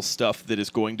general stuff that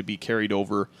is going to be carried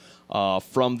over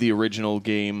from the original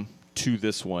game to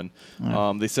this one.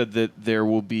 They said that there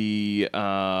will be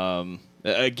again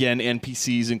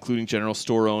NPCs, including general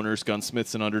store owners,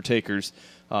 gunsmiths, and undertakers.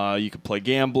 You could play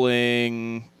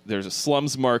gambling. There's a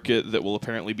slums market that will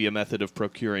apparently be a method of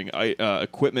procuring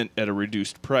equipment at a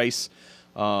reduced price.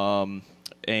 And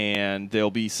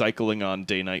they'll be cycling on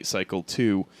day-night cycle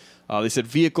too. They said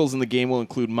vehicles in the game will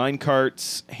include mine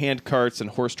carts, hand carts, and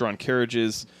horse-drawn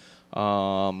carriages.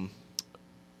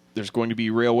 There's going to be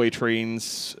railway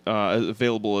trains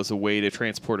available as a way to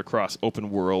transport across open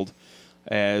world,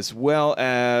 as well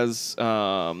as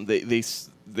they said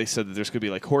that there's going to be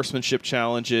like horsemanship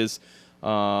challenges.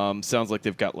 Sounds like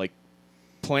they've got like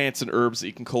plants and herbs that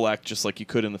you can collect just like you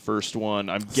could in the first one.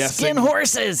 I'm guessing Skin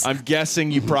horses. I'm guessing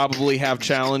you probably have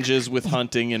challenges with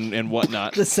hunting and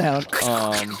whatnot. The sound.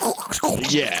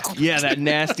 Yeah, that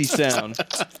nasty sound.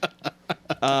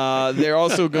 They're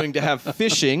also going to have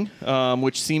fishing,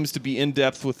 which seems to be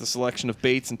in-depth with the selection of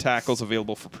baits and tackles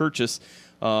available for purchase.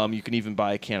 You can even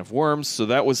buy a can of worms. So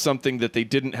that was something that they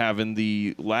didn't have in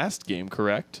the last game,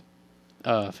 correct?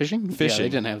 Fishing? Yeah, they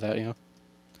didn't have that,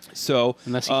 So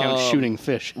unless you count shooting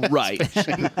fish. Right.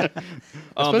 I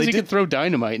suppose you could throw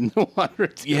dynamite in the water,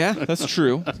 too. Yeah, that's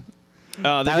true.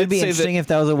 That would be interesting if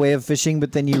that was a way of fishing,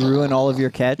 but then you ruin all of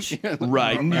your catch.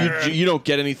 Right. You don't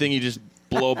get anything. You just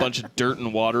blow a bunch of dirt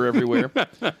and water everywhere.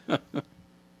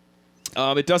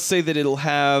 It does say that it'll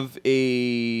have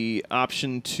a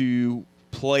option to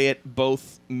play it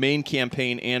both main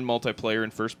campaign and multiplayer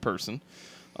in first person.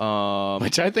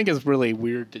 Which I think is really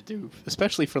weird to do,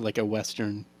 especially for like a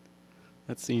Western.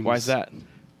 That seems. Why is that?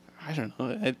 I don't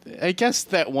know. I guess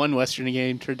that one Western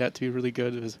game turned out to be really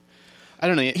good. It was, I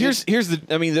don't know. Here's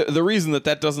the reason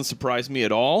that doesn't surprise me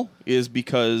at all is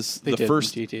because the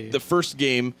first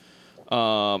game,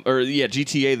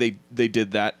 GTA they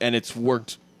did that and it's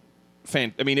worked.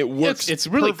 It works. It's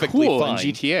really perfectly cool fine.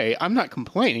 in GTA. I'm not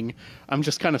complaining. I'm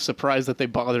just kind of surprised that they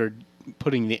bothered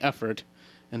putting the effort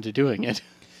into doing it.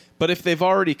 But if they've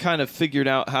already kind of figured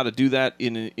out how to do that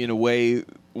in a way,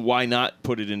 why not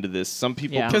put it into this? Some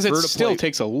people Because prefer it to still play.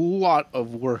 takes a lot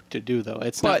of work to do, though.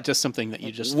 It's not just something that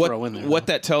you just throw in there. What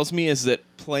that tells me is that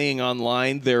playing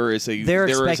online, They're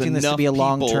expecting this to be a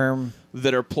long-term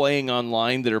that are playing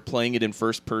online that are playing it in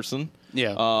first person.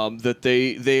 Yeah. That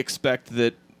they expect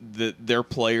that their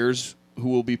players who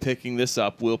will be picking this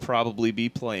up will probably be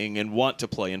playing and want to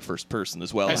play in first person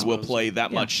as well, and will play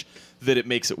that much that it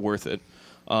makes it worth it.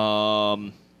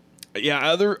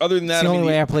 Yeah. Other than that, It's the only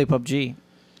way I play PUBG.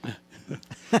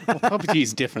 PUBG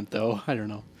is different though. I don't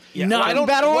know. Yeah, Not I don't,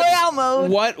 Battle Royale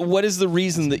mode. What is the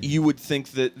reason that you would think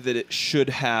that it should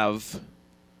have,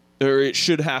 or it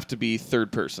should have to be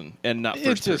third person and not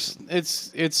first person?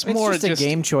 It's more It's just a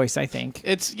game choice, I think.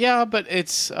 But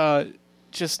it's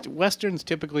just Westerns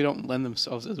typically don't lend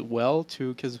themselves as well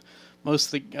to, because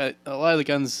most of the a lot of the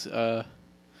guns, some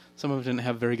of them didn't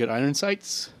have very good iron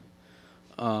sights,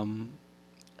 and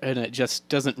it just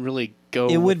doesn't really go.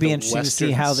 It would with be the interesting to see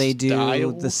Western how they do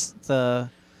style. the.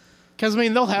 Because, I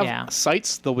mean, they'll have Yeah.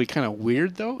 sights. They'll be kind of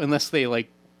weird, though, unless they, like,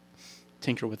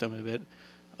 tinker with them a bit.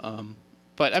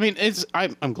 But, I mean,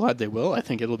 I'm glad they will. I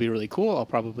think it'll be really cool. I'll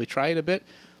probably try it a bit.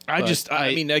 I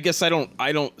guess I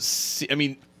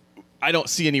don't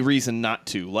see any reason not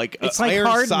to. Like, It's like iron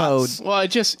hard sights- mode. Well,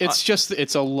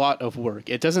 it's a lot of work.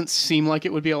 It doesn't seem like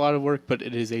it would be a lot of work, but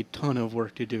it is a ton of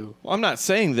work to do. Well, I'm not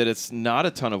saying that it's not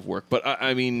a ton of work, but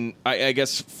I mean, I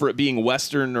guess for it being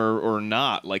Western or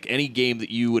not, like any game that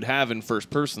you would have in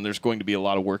first person, there's going to be a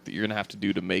lot of work that you're going to have to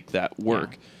do to make that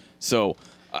work. Yeah. So,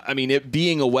 I mean, it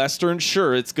being a Western,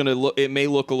 sure, it's going to look. It may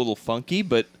look a little funky,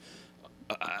 but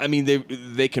I mean,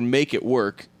 they can make it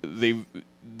work.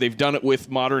 They've done it with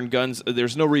modern guns.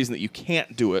 There's no reason that you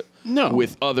can't do it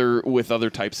with other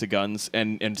types of guns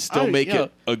and still make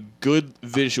it a good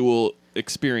visual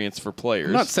experience for players.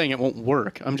 I'm not saying it won't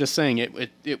work. I'm just saying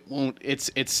it won't.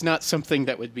 It's not something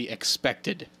that would be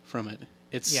expected from it.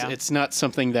 It's not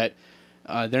something that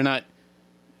they're not.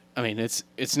 I mean,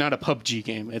 it's not a PUBG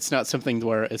game. It's not something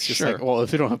where it's just like, well,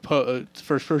 if they don't have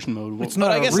first person mode, it's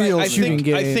not a real shooting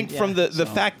game. I think from the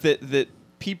fact that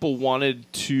people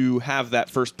wanted to have that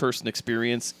first person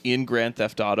experience in Grand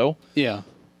Theft Auto. Yeah.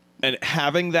 And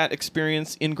having that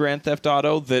experience in Grand Theft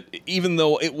Auto, that even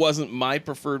though it wasn't my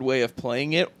preferred way of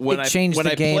playing it, when I played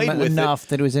with enough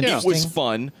that it was interesting. It was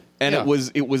fun and it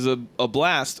was a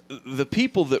blast. The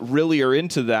people that really are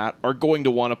into that are going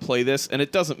to want to play this, and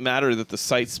it doesn't matter that the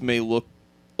sites may look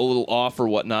a little off or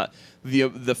whatnot.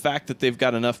 The fact that they've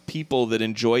got enough people that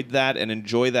enjoyed that and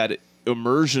enjoy that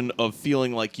immersion of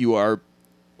feeling like you are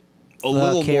a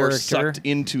little more sucked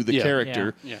into the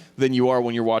character than you are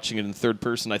when you're watching it in third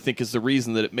person, I think is the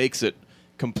reason that it makes it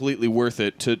completely worth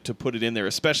it to put it in there,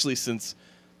 especially since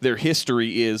their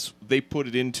history is they put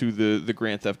it into the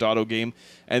Grand Theft Auto game,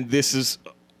 and this is,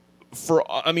 for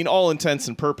all intents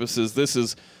and purposes, this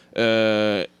is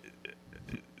the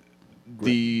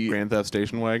Grand Theft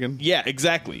Station Wagon. Yeah,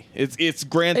 exactly. It's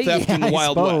Grand Theft in the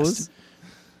Wild West.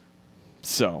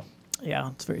 So yeah,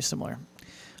 it's very similar.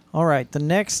 All right, the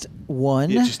next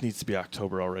one. It just needs to be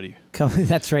October already.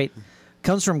 That's right.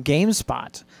 Comes from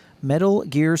GameSpot. Metal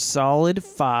Gear Solid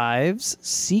 5's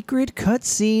secret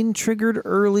cutscene triggered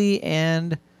early,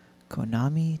 and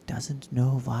Konami doesn't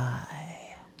know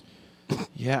why.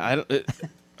 Yeah,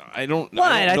 I don't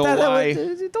What? I don't know why.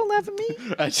 Don't laugh at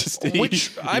me. I just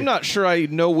I'm not sure I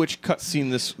know which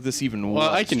cutscene this even was.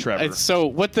 I can. Trevor. So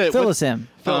what the Fill us in.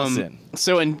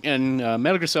 So in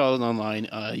Metal Gear Solid Online,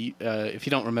 if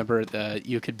you don't remember,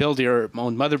 you could build your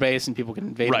own mother base and people could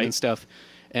invade them and stuff.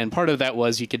 And part of that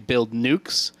was you could build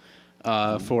nukes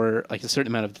for like a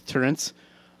certain amount of deterrence.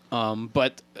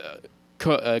 But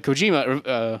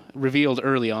Kojima revealed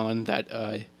early on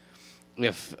that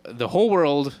if the whole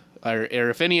world or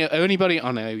if anybody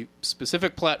on a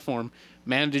specific platform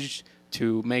managed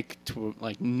to make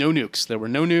like no nukes, there were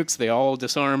no nukes, they all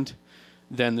disarmed,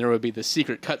 then there would be the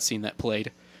secret cutscene that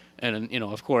played, and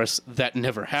of course that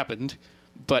never happened.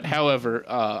 But however,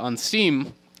 on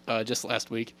Steam, just last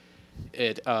week,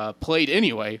 it played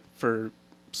anyway for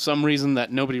some reason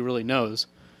that nobody really knows,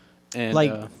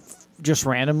 and just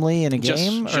randomly in a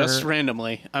game, just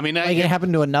randomly. I mean, it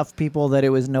happened to enough people that it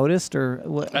was noticed, or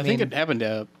what? I think it happened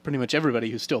to pretty much everybody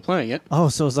who's still playing it. Oh,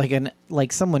 so it's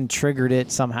like someone triggered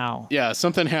it somehow. Yeah,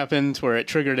 something happened where it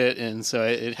triggered it, and so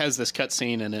it has this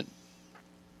cutscene, and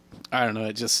I don't know.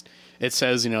 It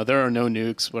says there are no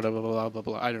nukes. Blah blah blah blah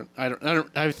blah. I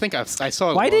don't. I think I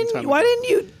saw it. Why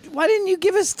didn't you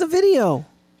give us the video?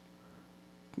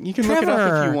 You can look it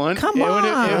up if you want. Come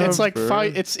on. It's like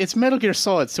it's Metal Gear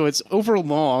Solid, so it's over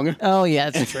long. Oh yeah,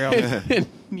 that's true.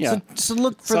 Yeah. So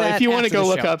look for that. So if you want to go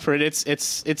look show. up for it,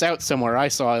 it's out somewhere. I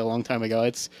saw it a long time ago.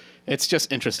 It's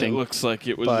just interesting. It looks like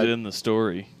it was in the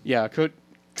story. Yeah.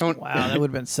 Wow, that would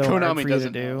have been so hard for you to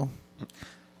do.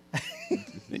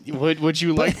 Would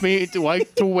you like me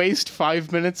to waste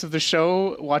 5 minutes of the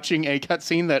show watching a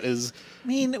cutscene that is? I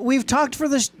mean, we've talked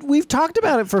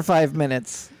about it for 5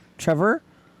 minutes, Trevor.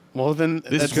 Well, then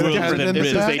This that's world different. has been This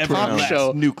rid is of a every talk last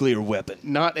show. nuclear weapon.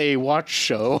 not a watch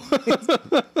show.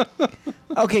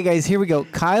 Okay, guys, here we go.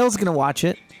 Kyle's gonna watch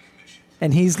it,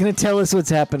 and he's gonna tell us what's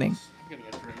happening.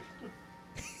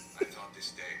 I thought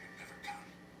this day would never come.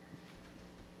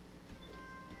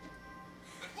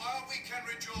 But while we can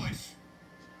rejoice,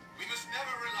 we must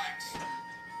never relax.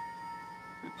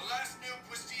 The last nuke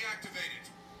was deactivated.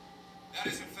 That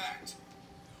is a fact.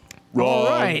 Wrong. All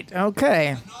right.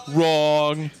 Okay.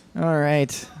 Wrong. All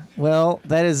right. Well,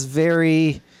 that is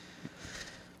very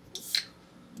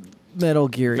Metal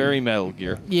Gear. Very Metal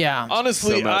Gear. Yeah.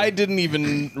 Honestly, So Metal. I didn't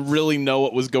even really know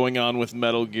what was going on with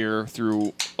Metal Gear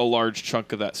through a large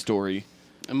chunk of that story.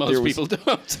 And most There was- people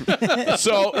don't.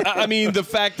 So, I mean, the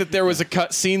fact that there was a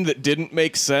cutscene that didn't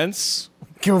make sense,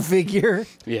 Go figure.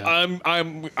 yeah.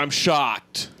 I'm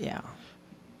shocked. Yeah.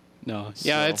 No.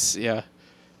 Yeah, So- it's yeah.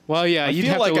 Well, yeah, you'd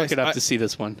feel have like to look it I- up to see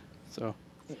this one. So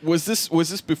Was this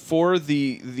before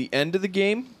the end of the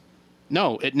game?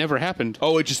 no, it never happened.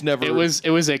 Oh, it just never. It was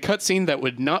a cutscene that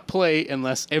would not play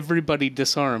unless everybody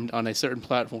disarmed on a certain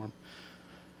platform.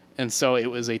 And so it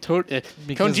was a Because-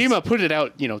 Kojima put it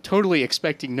out, totally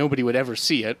expecting nobody would ever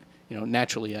see it,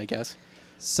 naturally, I guess.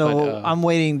 So But, I'm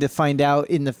waiting to find out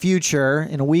in the future,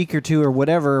 in a week or two or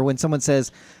whatever, when someone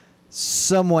says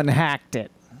someone hacked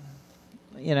it.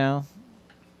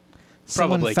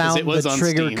 Someone Probably, 'cause found it was the on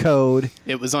trigger Steam. code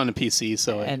It was on a PC,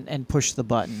 so and pushed the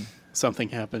button. something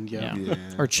happened. Yeah.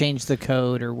 Or changed the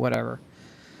code or whatever.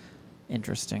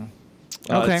 Interesting.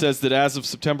 Okay. It says that as of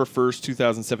September 1st,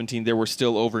 2017, there were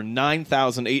still over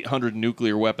 9,800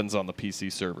 nuclear weapons on the PC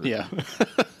server. Yeah.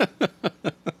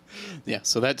 Yeah,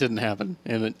 so that didn't happen,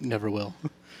 and it never will.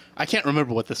 I can't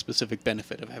remember what the specific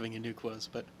benefit of having a nuke was,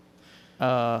 but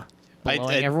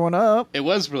Blowing everyone up. it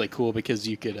was really cool because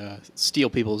you could steal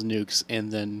people's nukes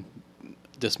and then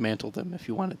dismantle them if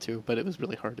you wanted to, but it was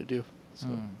really hard to do. So.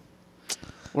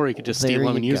 Or you could just There steal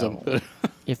them you and use go. them.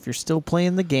 If you're still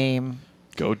playing the game,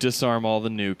 Go disarm all the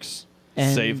nukes,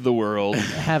 And- save the world,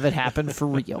 have it happen for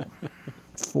real.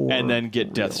 and then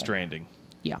get Death real. Stranding.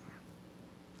 Yeah.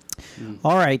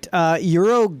 All right.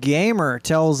 Eurogamer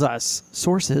tells us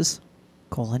sources,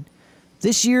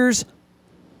 this year's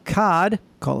COD,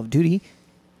 Call of Duty,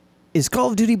 is Call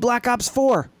of Duty Black Ops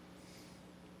 4.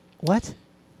 What?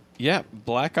 Yeah,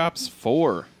 Black Ops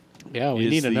 4. Yeah, we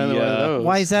Is need the, another one of those.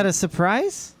 Why is that a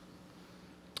surprise?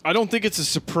 I don't think it's a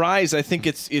surprise. I think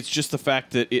it's just the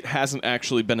fact that it hasn't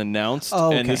actually been announced,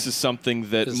 Oh, and okay. this is something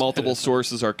that Just multiple ahead of time.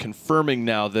 sources are confirming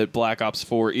now that Black Ops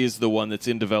 4 is the one that's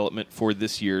in development for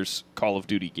this year's Call of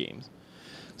Duty games.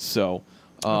 So,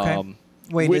 Okay.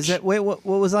 Wait, which- what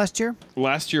was last year?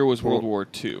 last year was World War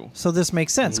II. So this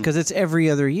makes sense because it's every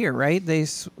other year, right? They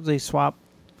swap.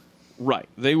 Right.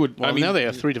 They would. Well, I mean, now they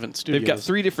have 3 different studios. they've got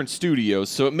 3 different studios,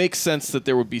 so it makes sense that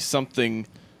there would be something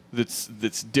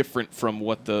that's different from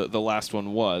what the last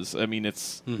one was. I mean,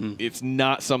 it's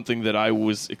not something that I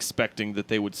was expecting that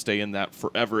they would stay in that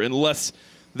forever, unless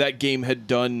that game had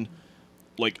done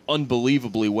like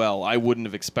unbelievably well. I wouldn't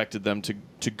have expected them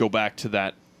to go back to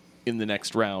that in the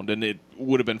next round, and it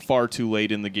would have been far too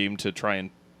late in the game to try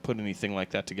and put anything like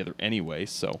that together anyway.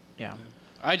 So Yeah.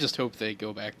 I just hope they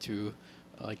go back to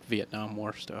like Vietnam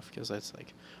War stuff because that's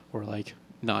or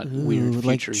not weird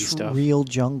like future stuff. real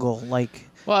jungle. Like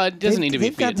Well, it doesn't need to be.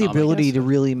 They've got the Vietnam, I ability guess. to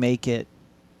really make it.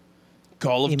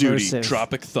 Call of Duty, Immersive.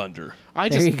 Tropic Thunder.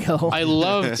 There you go. I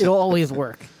loved. It'll always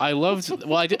work. I loved.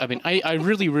 Well, I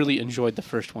really, really enjoyed the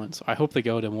first one. So I hope they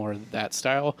go to more of that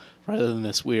style rather than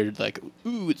this weird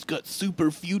ooh, it's got super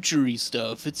futury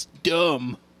stuff. It's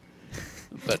dumb.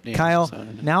 But yeah, Kyle, so-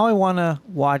 now I want to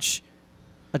watch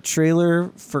a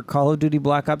trailer for Call of Duty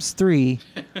Black Ops 3,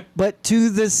 but to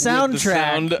the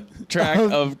soundtrack. With the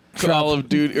soundtrack of Call of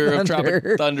Duty or of Thunder.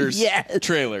 Tropic Thunder's Yes.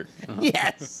 trailer.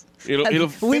 Yes. It'll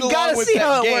fit We've along gotta with see that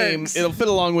how it game. works. It'll fit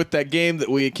along with that game that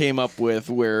we came up with,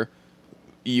 where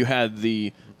you had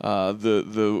the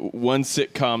one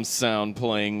sitcom sound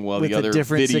playing while With the a other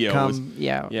different video sitcom, was.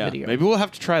 yeah, Yeah, video. maybe we'll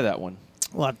have to try that one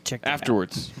We'll have to check that out.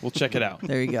 afterwards. We'll check it out.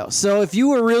 There you go. So if you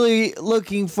were really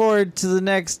looking forward to the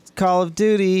next Call of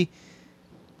Duty,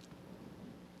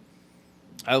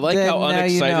 I like Then how now you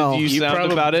unexcited know. you sound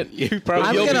probably- about it. you probably-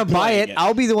 I'm You'll be going to buy playing it.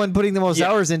 I'll be the one putting the most Yeah.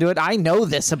 hours into it. I know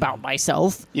this about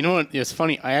myself. You know what? It's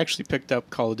funny. I actually picked up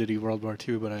Call of Duty World War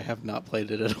II, but I have not played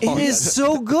it at all. It yet. is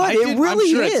so good. I did- It I'm really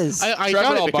sure it's- is. I Trevor,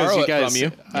 got I'll it because borrow you it guys.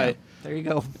 from you. There you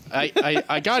go.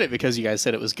 I got it because you guys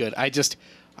said it was good.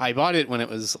 I bought it when it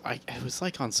was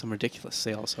on some ridiculous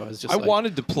sale, so I was just I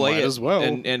wanted to play might it as well.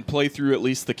 and play through at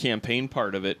least the campaign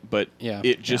part of it, but Yeah.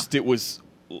 it was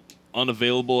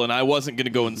unavailable, and I wasn't going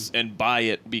to go and buy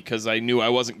it because I knew I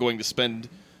wasn't going to spend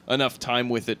enough time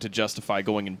with it to justify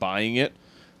going and buying it.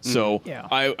 So Yeah.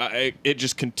 it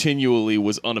just continually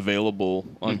was unavailable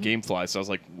on GameFly. So I was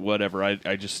like, whatever.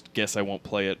 I just guess I won't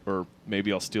play it, or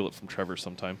maybe I'll steal it from Trevor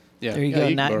sometime. Yeah, There you yeah, go.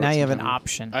 can Now, borrow it now you have an sometime.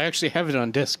 option. I actually have it on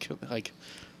disc. Like,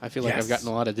 I feel like Yes. I've gotten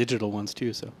a lot of digital ones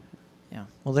too. So Yeah.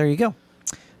 Well, there you go.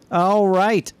 All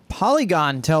right.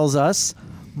 Polygon tells us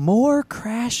more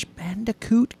Crash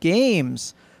Bandicoot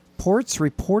games. Ports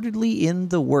reportedly in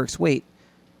the works. Wait,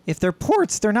 if they're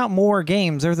ports, they're not more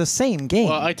games. They're the same game.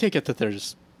 well, I take it that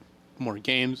there's more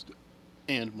games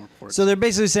and more ports. So they're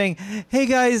basically saying, "Hey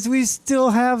guys, we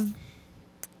still have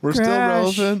We're still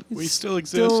Crash. relevant. We still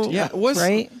exist. Still- Yeah, was-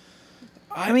 right."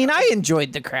 I mean, I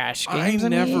enjoyed the Crash games. I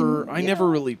never yeah.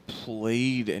 really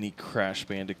played any Crash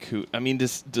Bandicoot. I mean,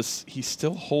 does he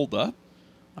still hold up?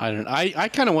 I don't know. I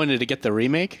kind of wanted to get the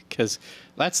remake because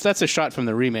that's a shot from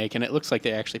the remake, and it looks like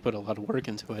they actually put a lot of work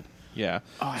into it. Yeah.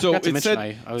 I so forgot to it mention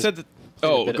said, I was- said that. played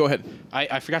a Oh, bit go of- ahead.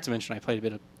 I forgot to mention I played a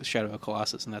bit of Shadow of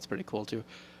Colossus, and that's pretty cool too.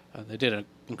 They did an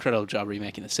incredible job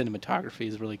remaking. The cinematography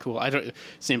is really cool. I don't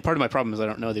see. Part of my problem is I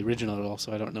don't know the original at all,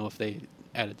 so I don't know if they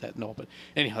added that and all. But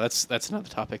anyhow, that's another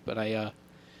topic. But I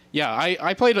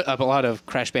played a lot of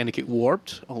Crash Bandicoot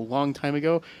Warped a long time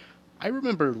ago. I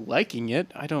remember liking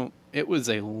it. It was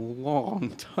a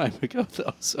long time ago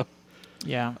though. So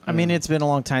Yeah, I mean, it's been a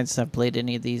long time since I've played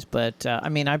any of these, but I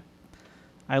mean,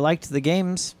 I liked the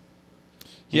games.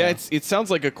 Yeah, it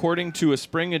sounds like according to a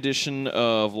spring edition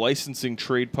of Licensing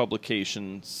Trade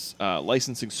Publications,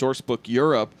 Licensing Sourcebook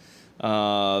Europe,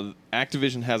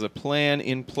 Activision has a plan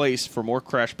in place for more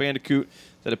Crash Bandicoot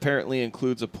that apparently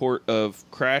includes a port of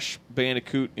Crash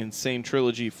Bandicoot Insane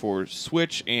Trilogy for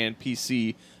Switch and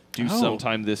PC due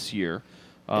sometime this year,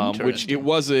 which Interesting. it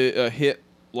was a hit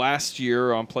last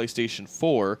year on PlayStation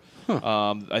 4.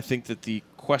 I think that the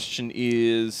question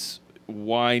is,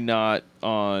 why not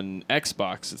on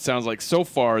Xbox? It sounds like so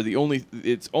far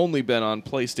it's only been on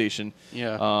PlayStation.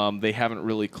 Yeah. They haven't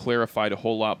really clarified a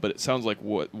whole lot, but it sounds like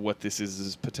what this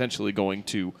is potentially going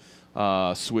to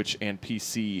Switch and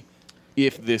PC.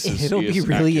 If this It'll is be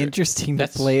really accurate. interesting to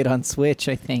That's- play it on Switch,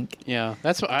 I think. yeah,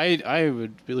 that's what I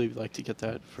would really like to get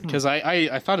that because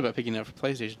I thought about picking that for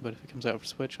PlayStation, but if it comes out for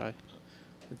Switch, I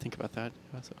would think about that.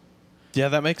 Yeah, so. Yeah,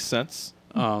 that makes sense.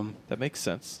 Um, That makes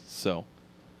sense. So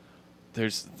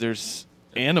there's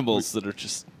animals that are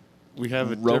just We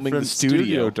have a roaming different the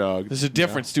studio. dog. There's a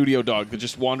different studio dog that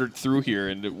just wandered through here,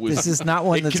 and it was. This is not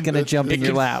one it that's con- going to jump it in your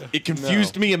conf- lap. It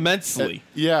confused me immensely.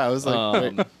 Yeah, I was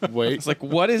like, wait. It's like,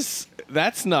 what is?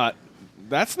 That's not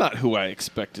who I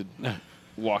expected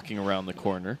walking around the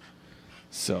corner.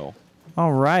 So.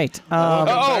 All right. It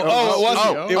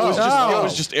wasn't. It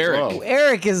was just Eric. Whoa.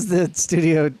 Eric is the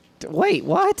studio. Wait,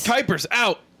 what? Kuipers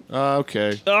out.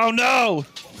 Okay. Oh no.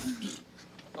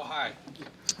 Oh, hi.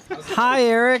 Hi,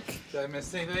 Eric. Did I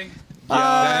miss anything? Did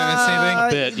I miss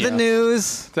anything? Bit, The yeah.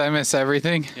 news. Did I miss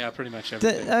everything? yeah, pretty much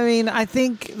everything. I mean, I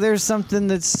think there's something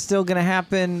that's still going to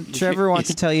happen. Trevor wants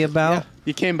to tell you about.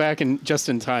 You came back just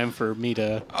in time for me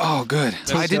to. Oh, good.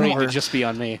 I to didn't. just be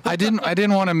on me. I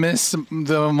didn't want to miss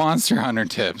the Monster Hunter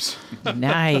tips.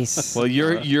 Nice. Well,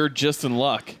 you're just in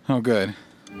luck. Oh, good.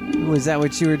 Was that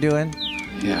what you were doing?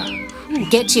 Yeah.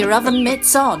 Get your oven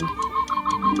mitts on.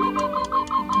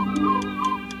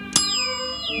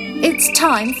 It's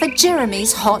time for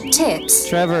Jeremy's hot tips.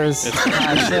 Trevor's.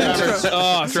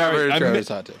 Oh, sorry. I Trevor's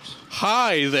hot tips.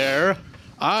 Hi there.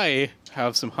 I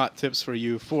have some hot tips for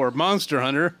you for Monster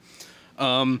Hunter.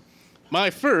 My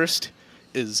first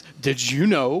is: did you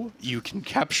know you can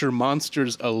capture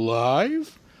monsters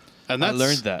alive? And I that's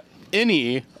learned that.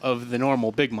 any of the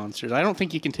normal big monsters. I don't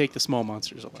think you can take the small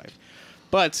monsters alive.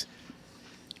 But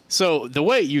so the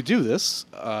way you do this,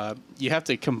 you have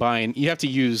to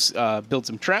use build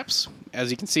some traps.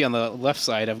 As you can see on the left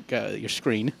side of your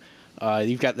screen,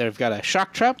 they've got a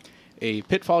shock trap, a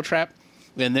pitfall trap,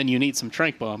 and then you need some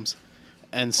trank bombs.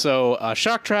 And so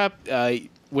shock trap,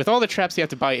 with all the traps, you have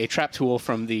to buy a trap tool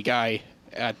from the guy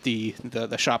at the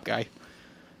shop guy.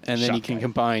 And then Shop you can guy.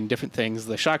 combine different things.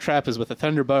 The shock trap is with a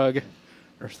thunderbug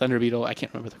or thunder beetle. I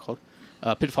can't remember what they're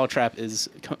called. Pitfall trap is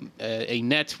a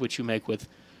net which you make with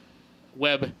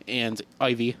web and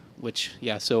ivy.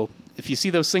 So if you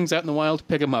see those things out in the wild,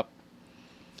 pick them up.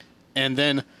 And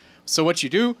then, so what you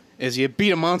do is you beat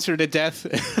a monster to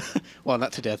death. Well,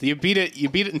 not to death. You beat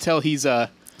it until he's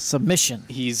Submission.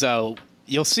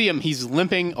 you'll see him. He's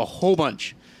limping a whole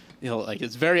bunch.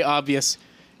 It's very obvious.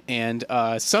 And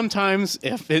sometimes,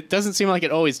 if it doesn't seem like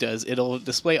it always does, it'll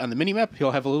display on the minimap.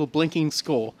 He'll have a little blinking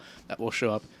skull that will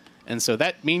show up. And so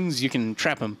that means you can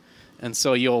trap him. And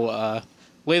so you'll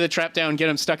lay the trap down, get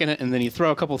him stuck in it, and then you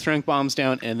throw a couple trank bombs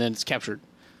down, and then it's captured.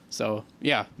 So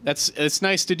yeah, it's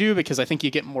nice to do because I think you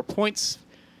get more points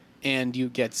and you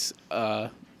get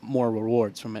more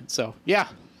rewards from it. So yeah,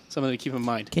 something to keep in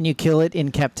mind. Can you kill it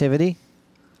in captivity?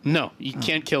 No, you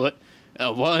can't kill it.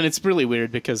 Well, and it's really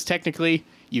weird because technically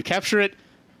you capture it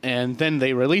and then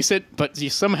they release it, but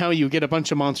somehow you get a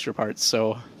bunch of monster parts.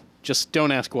 So just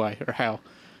don't ask why or how,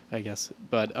 I guess.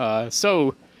 But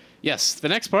so yes, the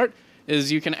next part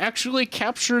is you can actually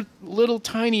capture little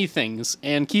tiny things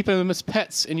and keep them as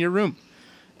pets in your room.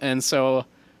 And so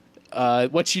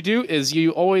what you do is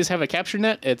you always have a capture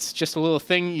net. It's just a little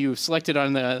thing you select it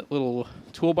on the little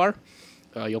toolbar.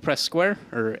 You'll press square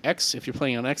or X if you're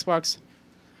playing on Xbox.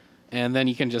 And then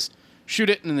you can just shoot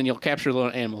it, and then you'll capture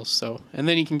little animals. So, and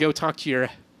then you can go talk to your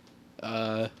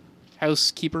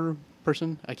housekeeper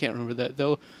person. I can't remember that.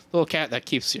 The little cat that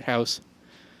keeps your house.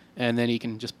 And then you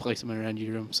can just place them around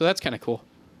your room. So that's kind of cool.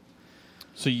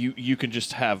 So you can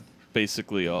just have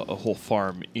basically a whole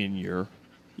farm in your...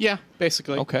 Yeah,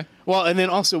 basically. Okay. Well, and then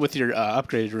also with your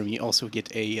upgraded room, you also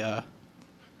get a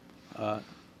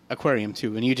aquarium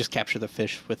too, and you just capture the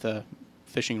fish with a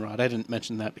fishing rod. I didn't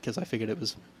mention that because I figured it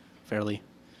was fairly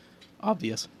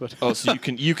obvious. But Oh, so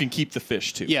you can keep the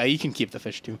fish too. yeah, you can keep the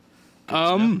fish too.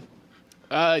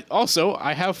 Also,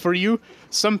 I have for you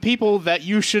some people that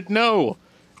you should know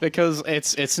because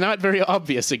it's not very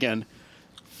obvious again.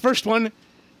 First one,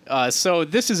 so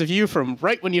this is a view from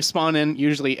right when you spawn in,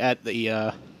 usually at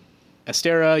the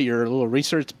Historia, your little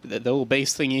research, the little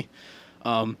base thingy.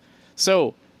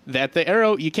 So that the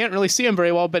arrow, you can't really see him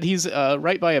very well, but he's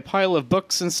right by a pile of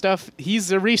books and stuff. He's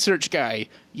the research guy.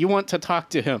 You want to talk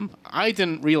to him. I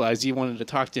didn't realize you wanted to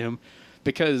talk to him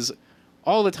because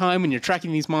all the time when you're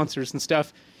tracking these monsters and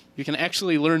stuff, you can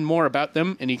actually learn more about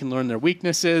them, and you can learn their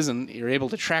weaknesses, and you're able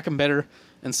to track them better.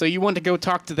 And so you want to go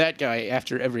talk to that guy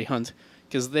after every hunt,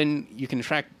 because then you can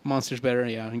track monsters better,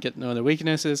 and get to know their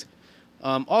weaknesses.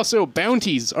 Also,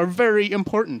 bounties are very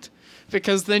important,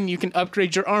 because then you can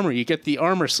upgrade your armor. You get the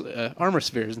armor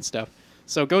spheres and stuff.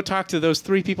 So go talk to those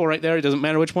 3 people right there. It doesn't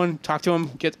matter which one. Talk to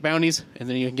them, get bounties, and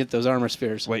then you can get those armor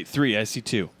spheres. Wait, 3. I see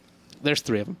 2. There's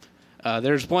 3 of them.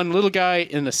 There's one little guy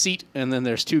in the seat, and then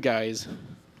there's 2 guys.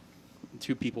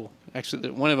 2 people.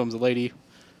 Actually, one of them's a lady.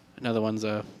 Another one's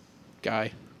a guy,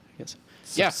 I guess.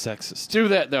 So sexist. Do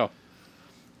that, though.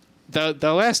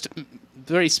 The last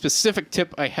very specific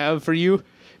tip I have for you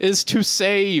is to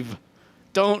save.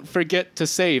 Don't forget to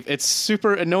save. It's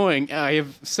super annoying. I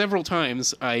have several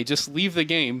times I just leave the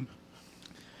game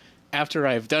after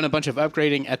I've done a bunch of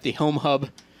upgrading at the home hub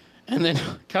and then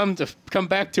come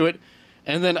back to it,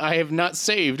 and then I have not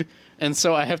saved, and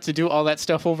so I have to do all that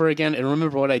stuff over again and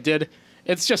remember what I did.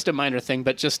 It's just a minor thing,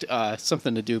 but just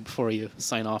something to do before you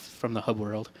sign off from the hub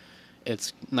world.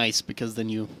 It's nice because then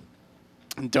you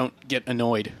don't get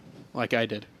annoyed like I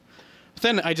did. But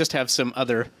then I just have some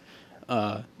other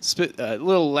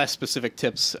little less specific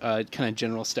tips, kind of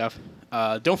general stuff.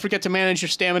 Don't forget to manage your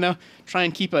stamina. Try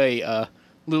and keep a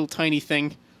little tiny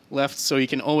thing left so you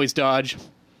can always dodge.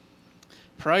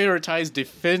 Prioritize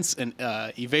defense and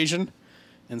evasion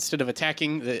instead of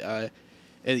attacking.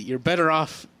 You're better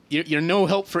off. You're no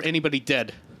help for anybody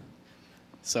dead.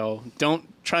 So don't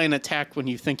try and attack when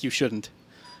you think you shouldn't.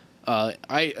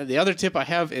 The other tip I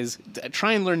have is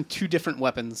try and learn 2 different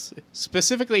weapons.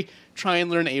 Specifically, try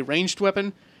and learn a ranged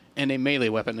weapon and a melee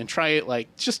weapon, and try it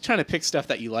just trying to pick stuff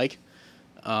that you like.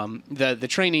 The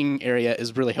training area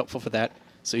is really helpful for that,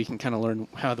 so you can kind of learn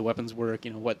how the weapons work,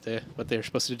 what they're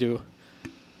supposed to do.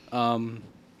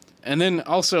 And then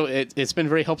also, it's been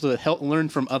very helpful to help learn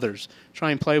from others.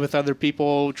 Try and play with other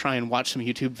people. Try and watch some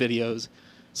YouTube videos,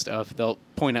 stuff. They'll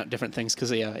point out different things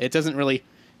because it doesn't really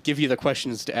give you the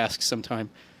questions to ask sometime.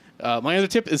 My other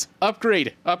tip is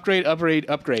upgrade.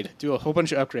 Do a whole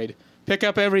bunch of upgrade. Pick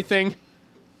up everything.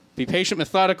 Be patient,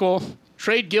 methodical.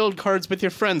 Trade guild cards with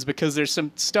your friends because there's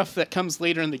some stuff that comes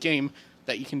later in the game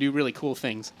that you can do really cool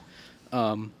things.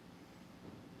 Don't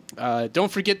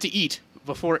forget to eat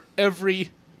before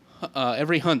every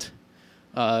hunt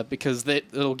because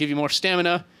it'll give you more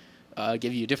stamina,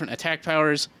 give you different attack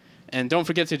powers, and don't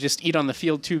forget to just eat on the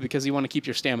field too because you want to keep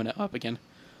your stamina up again.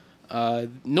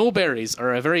 Null berries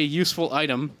are a very useful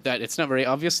item that it's not very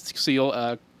obvious, so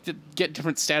you'll get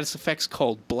different status effects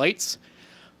called blights.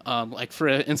 Like for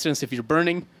instance, if you're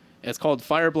burning, it's called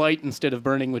fire blight instead of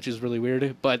burning, which is really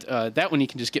weird. But that one you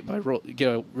can just get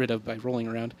rid of by rolling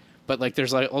around. But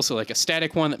there's also a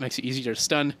static one that makes it easier to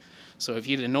stun. So if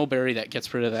you eat a null berry, that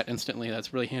gets rid of that instantly.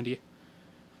 That's really handy.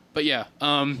 But yeah,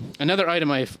 another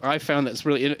item I found that's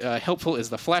really helpful is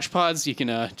the flash pods. You can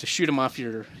just shoot them off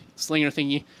your slinger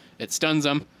thingy. It stuns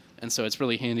them, and so it's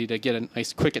really handy to get a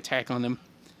nice quick attack on them.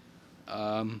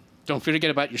 Don't don't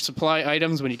forget about your supply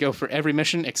items when you go for every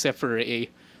mission, except for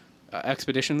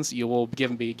expeditions. You will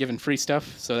be given free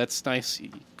stuff, so that's nice.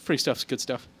 Free stuff's good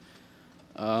stuff.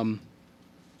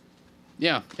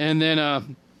 Yeah, and then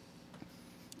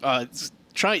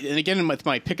try, and again with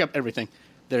my pick up everything.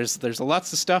 There's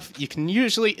lots of stuff you can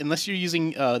usually, unless you're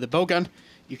using the bow gun,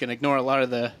 you can ignore a lot of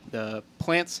the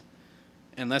plants,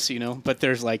 unless you know. But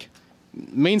there's like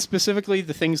specifically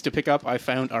the things to pick up I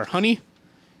found are honey,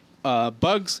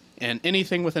 bugs, and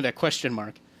anything with a question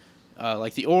mark,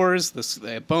 like the ores,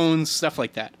 the bones, stuff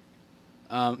like that.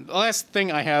 The last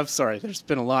thing I have, sorry, there's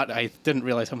been a lot. I didn't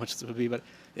realize how much this would be, but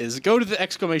is go to the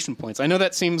exclamation points. I know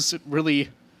that seems really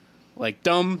like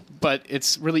dumb, but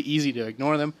it's really easy to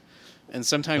ignore them. And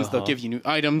sometimes they'll give you new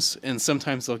items, and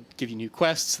sometimes they'll give you new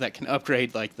quests that can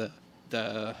upgrade like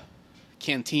the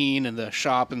canteen and the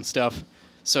shop and stuff.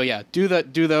 So yeah, do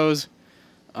those,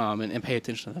 and pay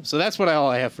attention to them. So that's all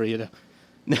I have for you.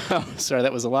 No, sorry,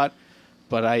 that was a lot,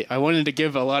 but I wanted to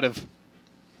give a lot of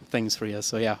things for you.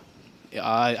 So yeah,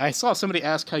 I saw somebody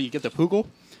ask how you get the Poogle.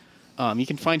 You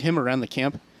can find him around the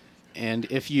camp, and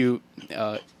if you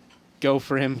go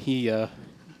for him, he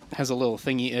has a little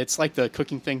thingy. It's like the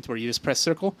cooking thing where you just press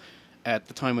circle at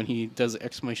the time when he does the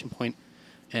exclamation point,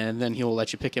 and then he'll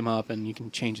let you pick him up, and you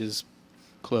can change his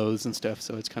clothes and stuff.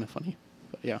 So it's kind of funny.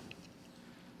 But yeah.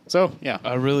 So yeah,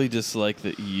 I really just like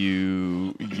that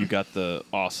you got the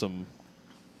awesome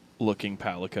looking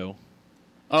Palico.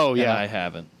 Oh yeah, and I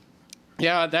haven't.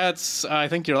 Yeah, that's. I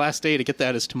think your last day to get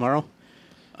that is tomorrow.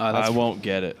 I won't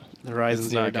get it. The Horizon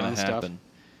It's Zero not Dawn going to stuff. happen.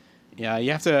 Yeah,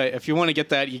 you have to. If you want to get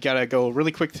that, you gotta go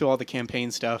really quick through all the campaign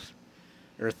stuff,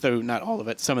 or through not all of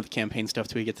it, some of the campaign stuff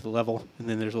till you get to the level, and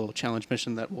then there's a little challenge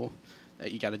mission that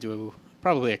you got to do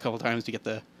probably a couple times to get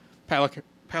the Palico.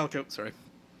 Sorry,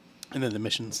 and then the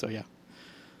mission. So yeah,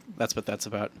 that's what that's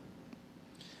about.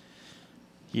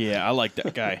 Yeah, I like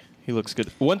that guy. He looks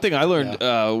good. One thing I learned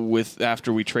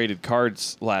after we traded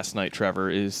cards last night, Trevor,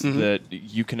 is that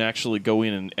you can actually go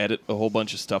in and edit a whole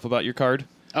bunch of stuff about your card.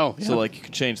 Oh, yeah. So like you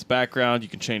can change the background, you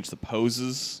can change the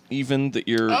poses even that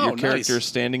your character is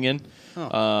standing in.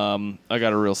 Oh. I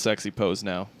got a real sexy pose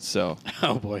now. So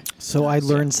oh boy. So I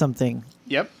learned something.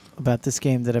 Yep. About this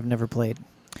game that I've never played,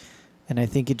 and I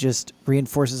think it just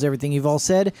reinforces everything you've all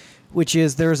said, which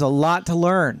is there's a lot to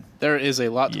learn. There is a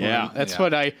lot to learn. That's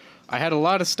what I had a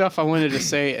lot of stuff I wanted to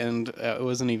say, and it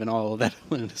wasn't even all of that I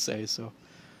wanted to say. So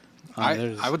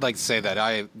I would like to say that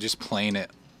I just playing it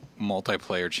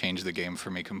multiplayer changed the game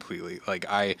for me completely. Like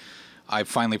I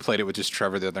finally played it with just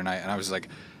Trevor the other night, and I was like,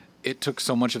 it took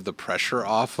so much of the pressure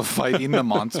off of fighting the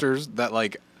monsters that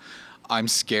like I'm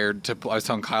scared to. I was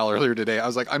telling Kyle earlier today, I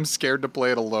was like, I'm scared to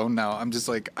play it alone now. I'm just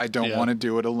like, I don't want to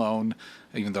do it alone,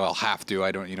 even though I'll have to.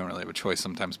 You don't really have a choice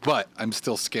sometimes, but I'm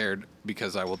still scared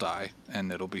because I will die,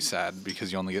 and it'll be sad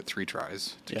because you only get 3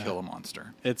 tries to kill a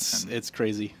monster. It's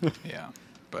crazy. Yeah,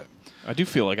 but I do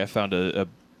feel like I found a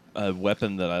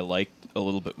weapon that I liked a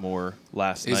little bit more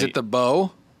last night. Is it the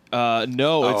bow?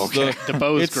 No, it's the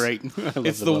bow is great. I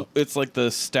love it's like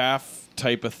the staff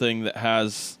type of thing that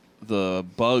has the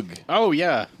bug. Oh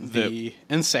yeah, the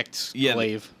insect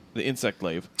glaive. The insect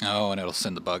glaive. Oh, and it'll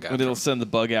send the bug out. And it'll send the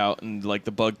bug out, and like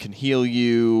the bug can heal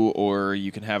you, or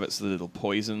you can have it so that it'll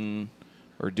poison,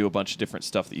 or do a bunch of different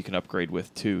stuff that you can upgrade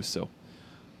with too. So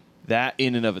that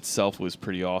in and of itself was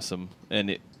pretty awesome,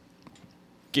 and it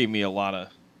gave me a lot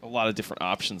of different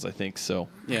options, I think. So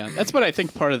yeah, that's what I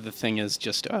think. Part of the thing is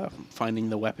just finding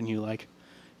the weapon you like,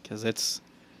 because it's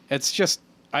just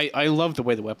I love the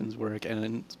way the weapons work,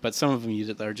 but some of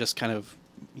them are just kind of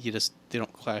they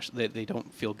don't clash. They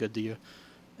don't feel good to you,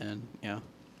 and yeah.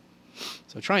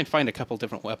 So try and find a couple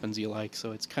different weapons you like.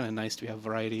 So it's kind of nice to have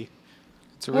variety.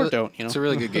 It's a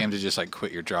really good game to just like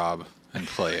quit your job and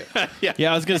play it.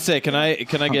 Yeah, I was gonna say, can I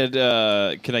get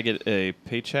a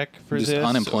paycheck for just this?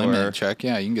 Unemployment check?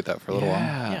 Yeah, you can get that for a little while.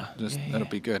 Yeah. That'll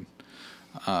be good.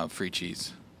 Free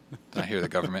cheese. I hear the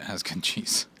government has good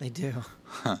cheese. They do.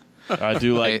 I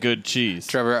do like good cheese.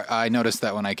 Trevor, I noticed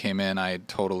that when I came in, I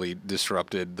totally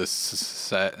disrupted the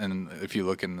set, and if you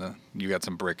look you got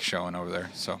some brick showing over there.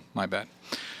 So my bad.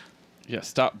 Yeah,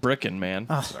 stop bricking, man.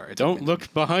 Oh, sorry. Don't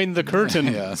look behind the curtain.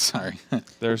 Yeah, sorry.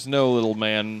 There's no little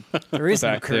man there is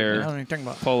back no curtain. there I don't know what you're talking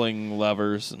about. pulling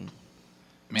levers and.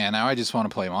 Man, now I just want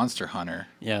to play Monster Hunter.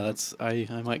 Yeah,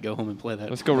 I might go home and play that.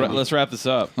 Let's go. Let's wrap this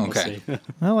up. Okay.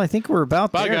 Well, I think we're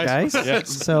about Bye, there, guys. guys.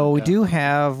 So we do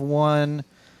have one.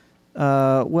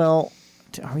 Well,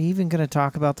 are we even going to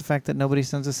talk about the fact that nobody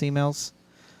sends us emails?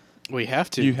 We have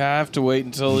to. You have to wait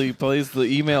until he plays the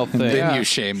email thing. Then you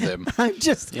shame them. I'm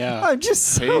just so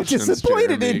Patience,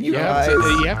 disappointed in Jeremy. you guys.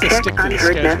 You have to stick to the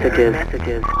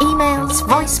schedule. Emails,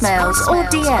 voicemails, or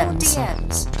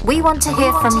DMs. We want to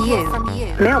hear from you.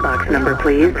 Mailbox number,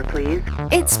 please.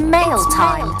 It's mail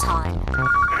time.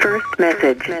 First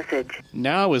message.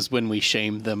 Now is when we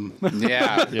shame them.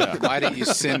 Yeah. Why didn't you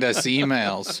send us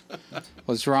emails?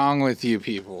 What's wrong with you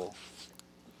people?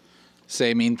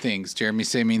 Say mean things. Jeremy,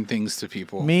 say mean things to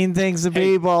people. Mean things to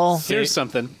people. Here's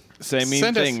something. Say mean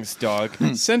Send us- things, dog.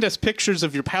 Send us pictures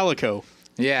of your palico.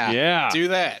 Yeah. Yeah. Do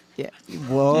that. Yeah.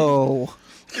 Whoa.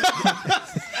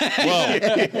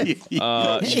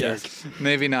 Yes.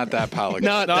 Maybe not that palico.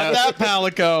 Not Not that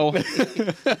palico.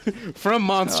 from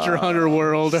Monster Hunter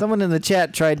World. Someone in the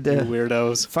chat tried to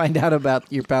Weirdos. find out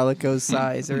about your palico's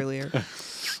size earlier.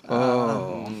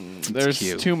 There's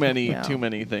cute. too many Yeah.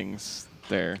 things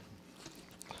there.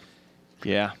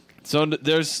 Yeah. So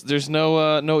there's no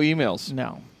emails.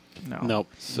 No.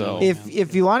 Nope. So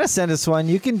If you want to send us one,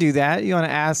 you can do that. You want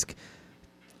to ask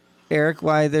Eric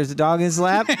why there's a dog in his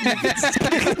lap? You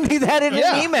can do that in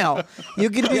an email. You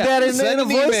can do that in Send a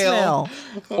an email.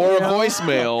 voicemail. or a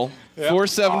voicemail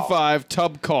 475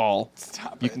 tub call.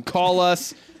 You can call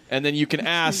us and then you can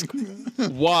ask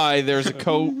why there's a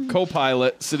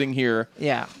co-pilot sitting here.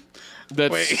 Yeah.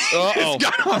 That's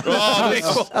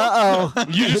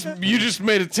you just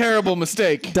made a terrible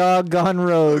mistake. Dog gone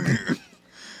rogue.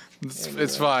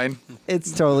 It's fine.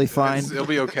 It's totally fine. It'll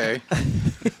be okay.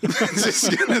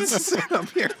 Just gonna sit up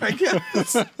here, I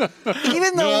guess.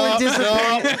 Even though we're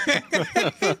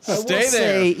disappointed, Stay there.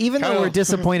 say, even though we're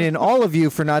disappointed in all of you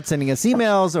for not sending us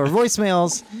emails or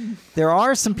voicemails, there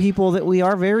are some people that we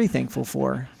are very thankful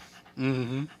for.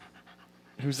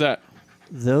 Who's that?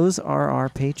 Those are our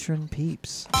patron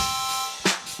peeps.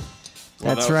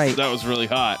 Well, That's right. That was really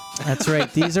hot. That's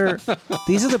right. These are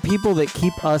the people that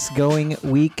keep us going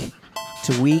week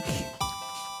to week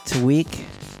to week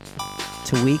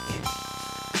to week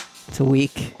to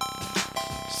week.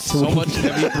 So much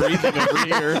heavy breathing over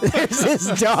here. There's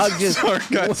this dog just Sorry,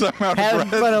 guys, I'm out of having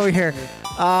breath. fun over here.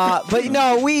 But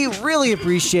no, we really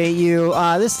appreciate you.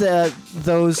 Those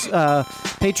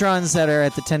patrons that are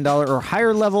at the $10 or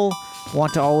higher level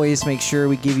want to always make sure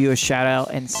we give you a shout out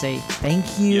and say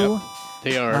thank you. Yep.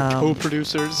 They are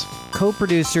co-producers.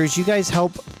 Co-producers, you guys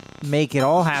help make it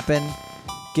all happen.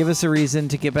 Give us a reason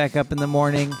to get back up in the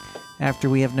morning after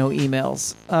we have no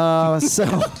emails.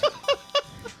 So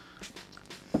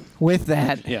with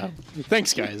that, Yeah.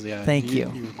 Thanks, guys. Yeah. thank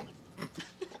you.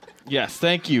 Yes,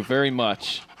 thank you very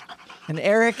much. And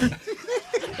Eric,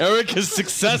 Eric has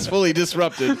successfully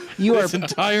disrupted you this are,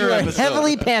 entire you are episode.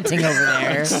 heavily panting over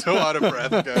there. So out of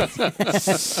breath,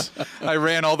 guys. I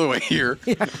ran all the way here.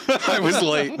 I was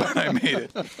late, but I made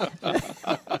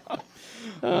it.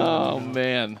 Oh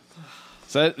man,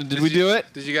 did we do it?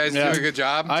 Did you guys Yeah. do a good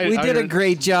job? We did a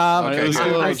great job. Okay, It was a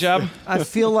good. great job. I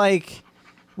feel like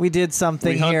we did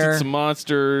something We hunted here. some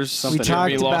monsters. We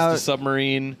Jeremy talked lost about- a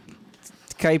submarine.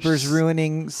 Kuipers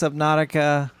ruining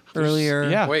Subnautica earlier.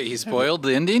 Yeah. Wait, he spoiled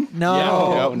the ending?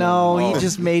 No, Yeah. no, he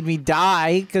just made me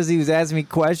die because he was asking me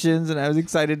questions and I was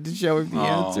excited to show him the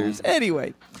answers.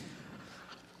 Anyway.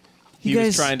 He You was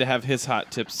guys- trying to have his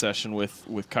hot tips session with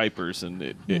Kuipers, and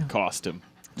it cost him.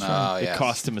 Oh, It yes.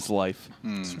 cost him his life.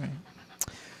 That's right.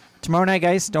 Tomorrow night,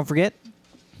 guys, don't forget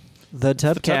the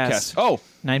Tubcast. Tubcast. Oh,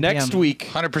 9 next p.m. week.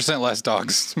 100% less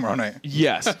dogs tomorrow night.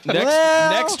 Yes.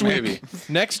 Well, next week. maybe.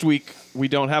 Next week we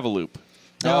don't have a loop.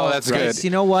 Oh, that's Guys, good. you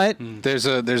know what? There's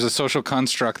a social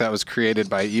construct that was created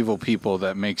by evil people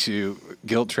that makes you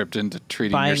guilt tripped into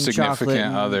treating Buying your chocolate significant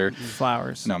and other.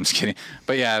 flowers. No, I'm just kidding.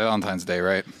 But yeah, Valentine's Day,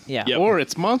 right? Yeah. Yep. Or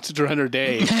it's Monster Hunter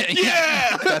Day.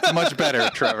 That's much better,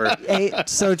 Trevor. Hey,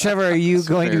 so Trevor, are you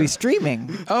going to be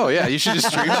streaming? Oh yeah, you should just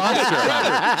stream Monster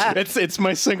Hunter. it's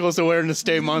my Singles Awareness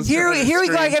Day Monster Here Hunter we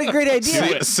go. I got a great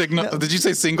idea. Signal. Did you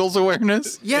say singles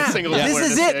awareness? Yeah, Singles this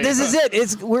Awareness is it. Day. This is it.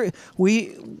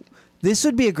 This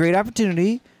would be a great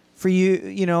opportunity for you.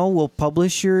 You know, we'll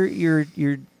publish your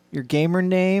gamer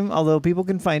name, although people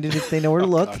can find it if they know where to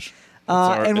look.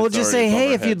 And we'll it's just already say, above hey,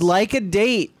 our if you'd heads. like a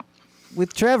date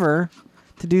with Trevor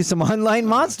to do some online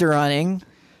monster hunting,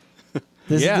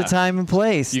 this Yeah. is the time and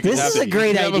place. You can This have is a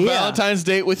great you can idea. Have a Valentine's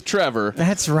date with Trevor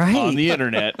That's right. on the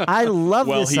internet. I love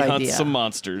while this he idea. hunts some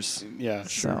monsters. Yeah.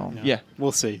 So Yeah.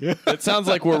 We'll see. It sounds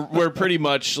like we're pretty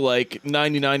much like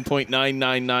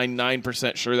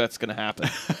 99.9999% sure that's going to happen.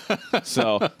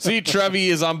 So, see, Trevi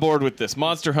is on board with this.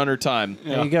 Monster Hunter time.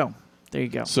 there you go. There you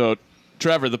go. So,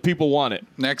 Trevor, the people want it.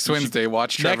 Next Wednesday,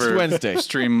 watch Next Trevor Wednesday.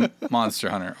 stream Monster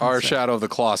Hunter. Our Shadow of the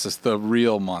Colossus, the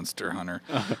real Monster Hunter.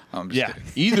 I'm just Yeah, kidding.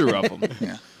 either of them.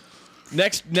 Yeah.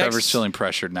 Next. Trevor's feeling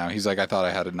pressured now. He's like, I thought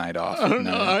I had a night off.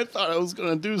 No, I thought I was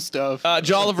gonna do stuff.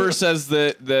 Jolliver says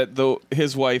that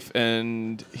his wife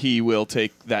and he will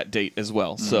take that date as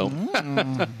well. So,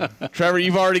 Trevor,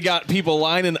 you've already got people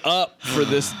lining up for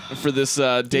this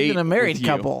date. Even a married with you.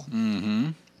 couple.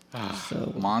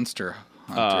 Monster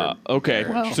Hunter. Okay,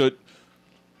 marriage. so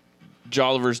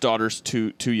Jolliver's daughter's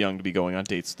too young to be going on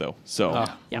dates though, so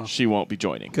she won't be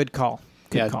joining. Good call.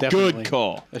 Good call. Definitely. Good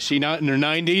call. Is she not in her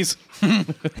 90s?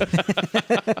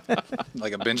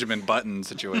 Like a Benjamin Button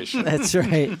situation. That's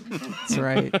right. That's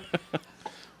right.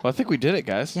 Well, I think we did it,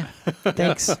 guys. Yeah.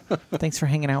 Thanks. Thanks for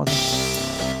hanging out with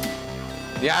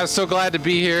us. Yeah, I was so glad to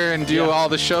be here and do all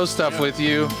the show stuff with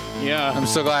you. Yeah. I'm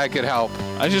so glad I could help.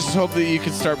 I just hope that you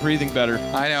can start breathing better.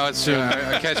 I know, it's true.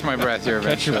 I catch my breath here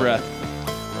Catch eventually. your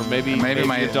breath. Or maybe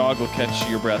my your dog will catch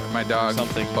your breath. My dog.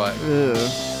 Something. But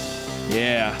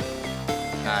Yeah.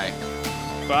 Hi.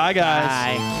 Bye,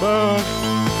 guys. Bye.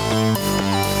 Bye.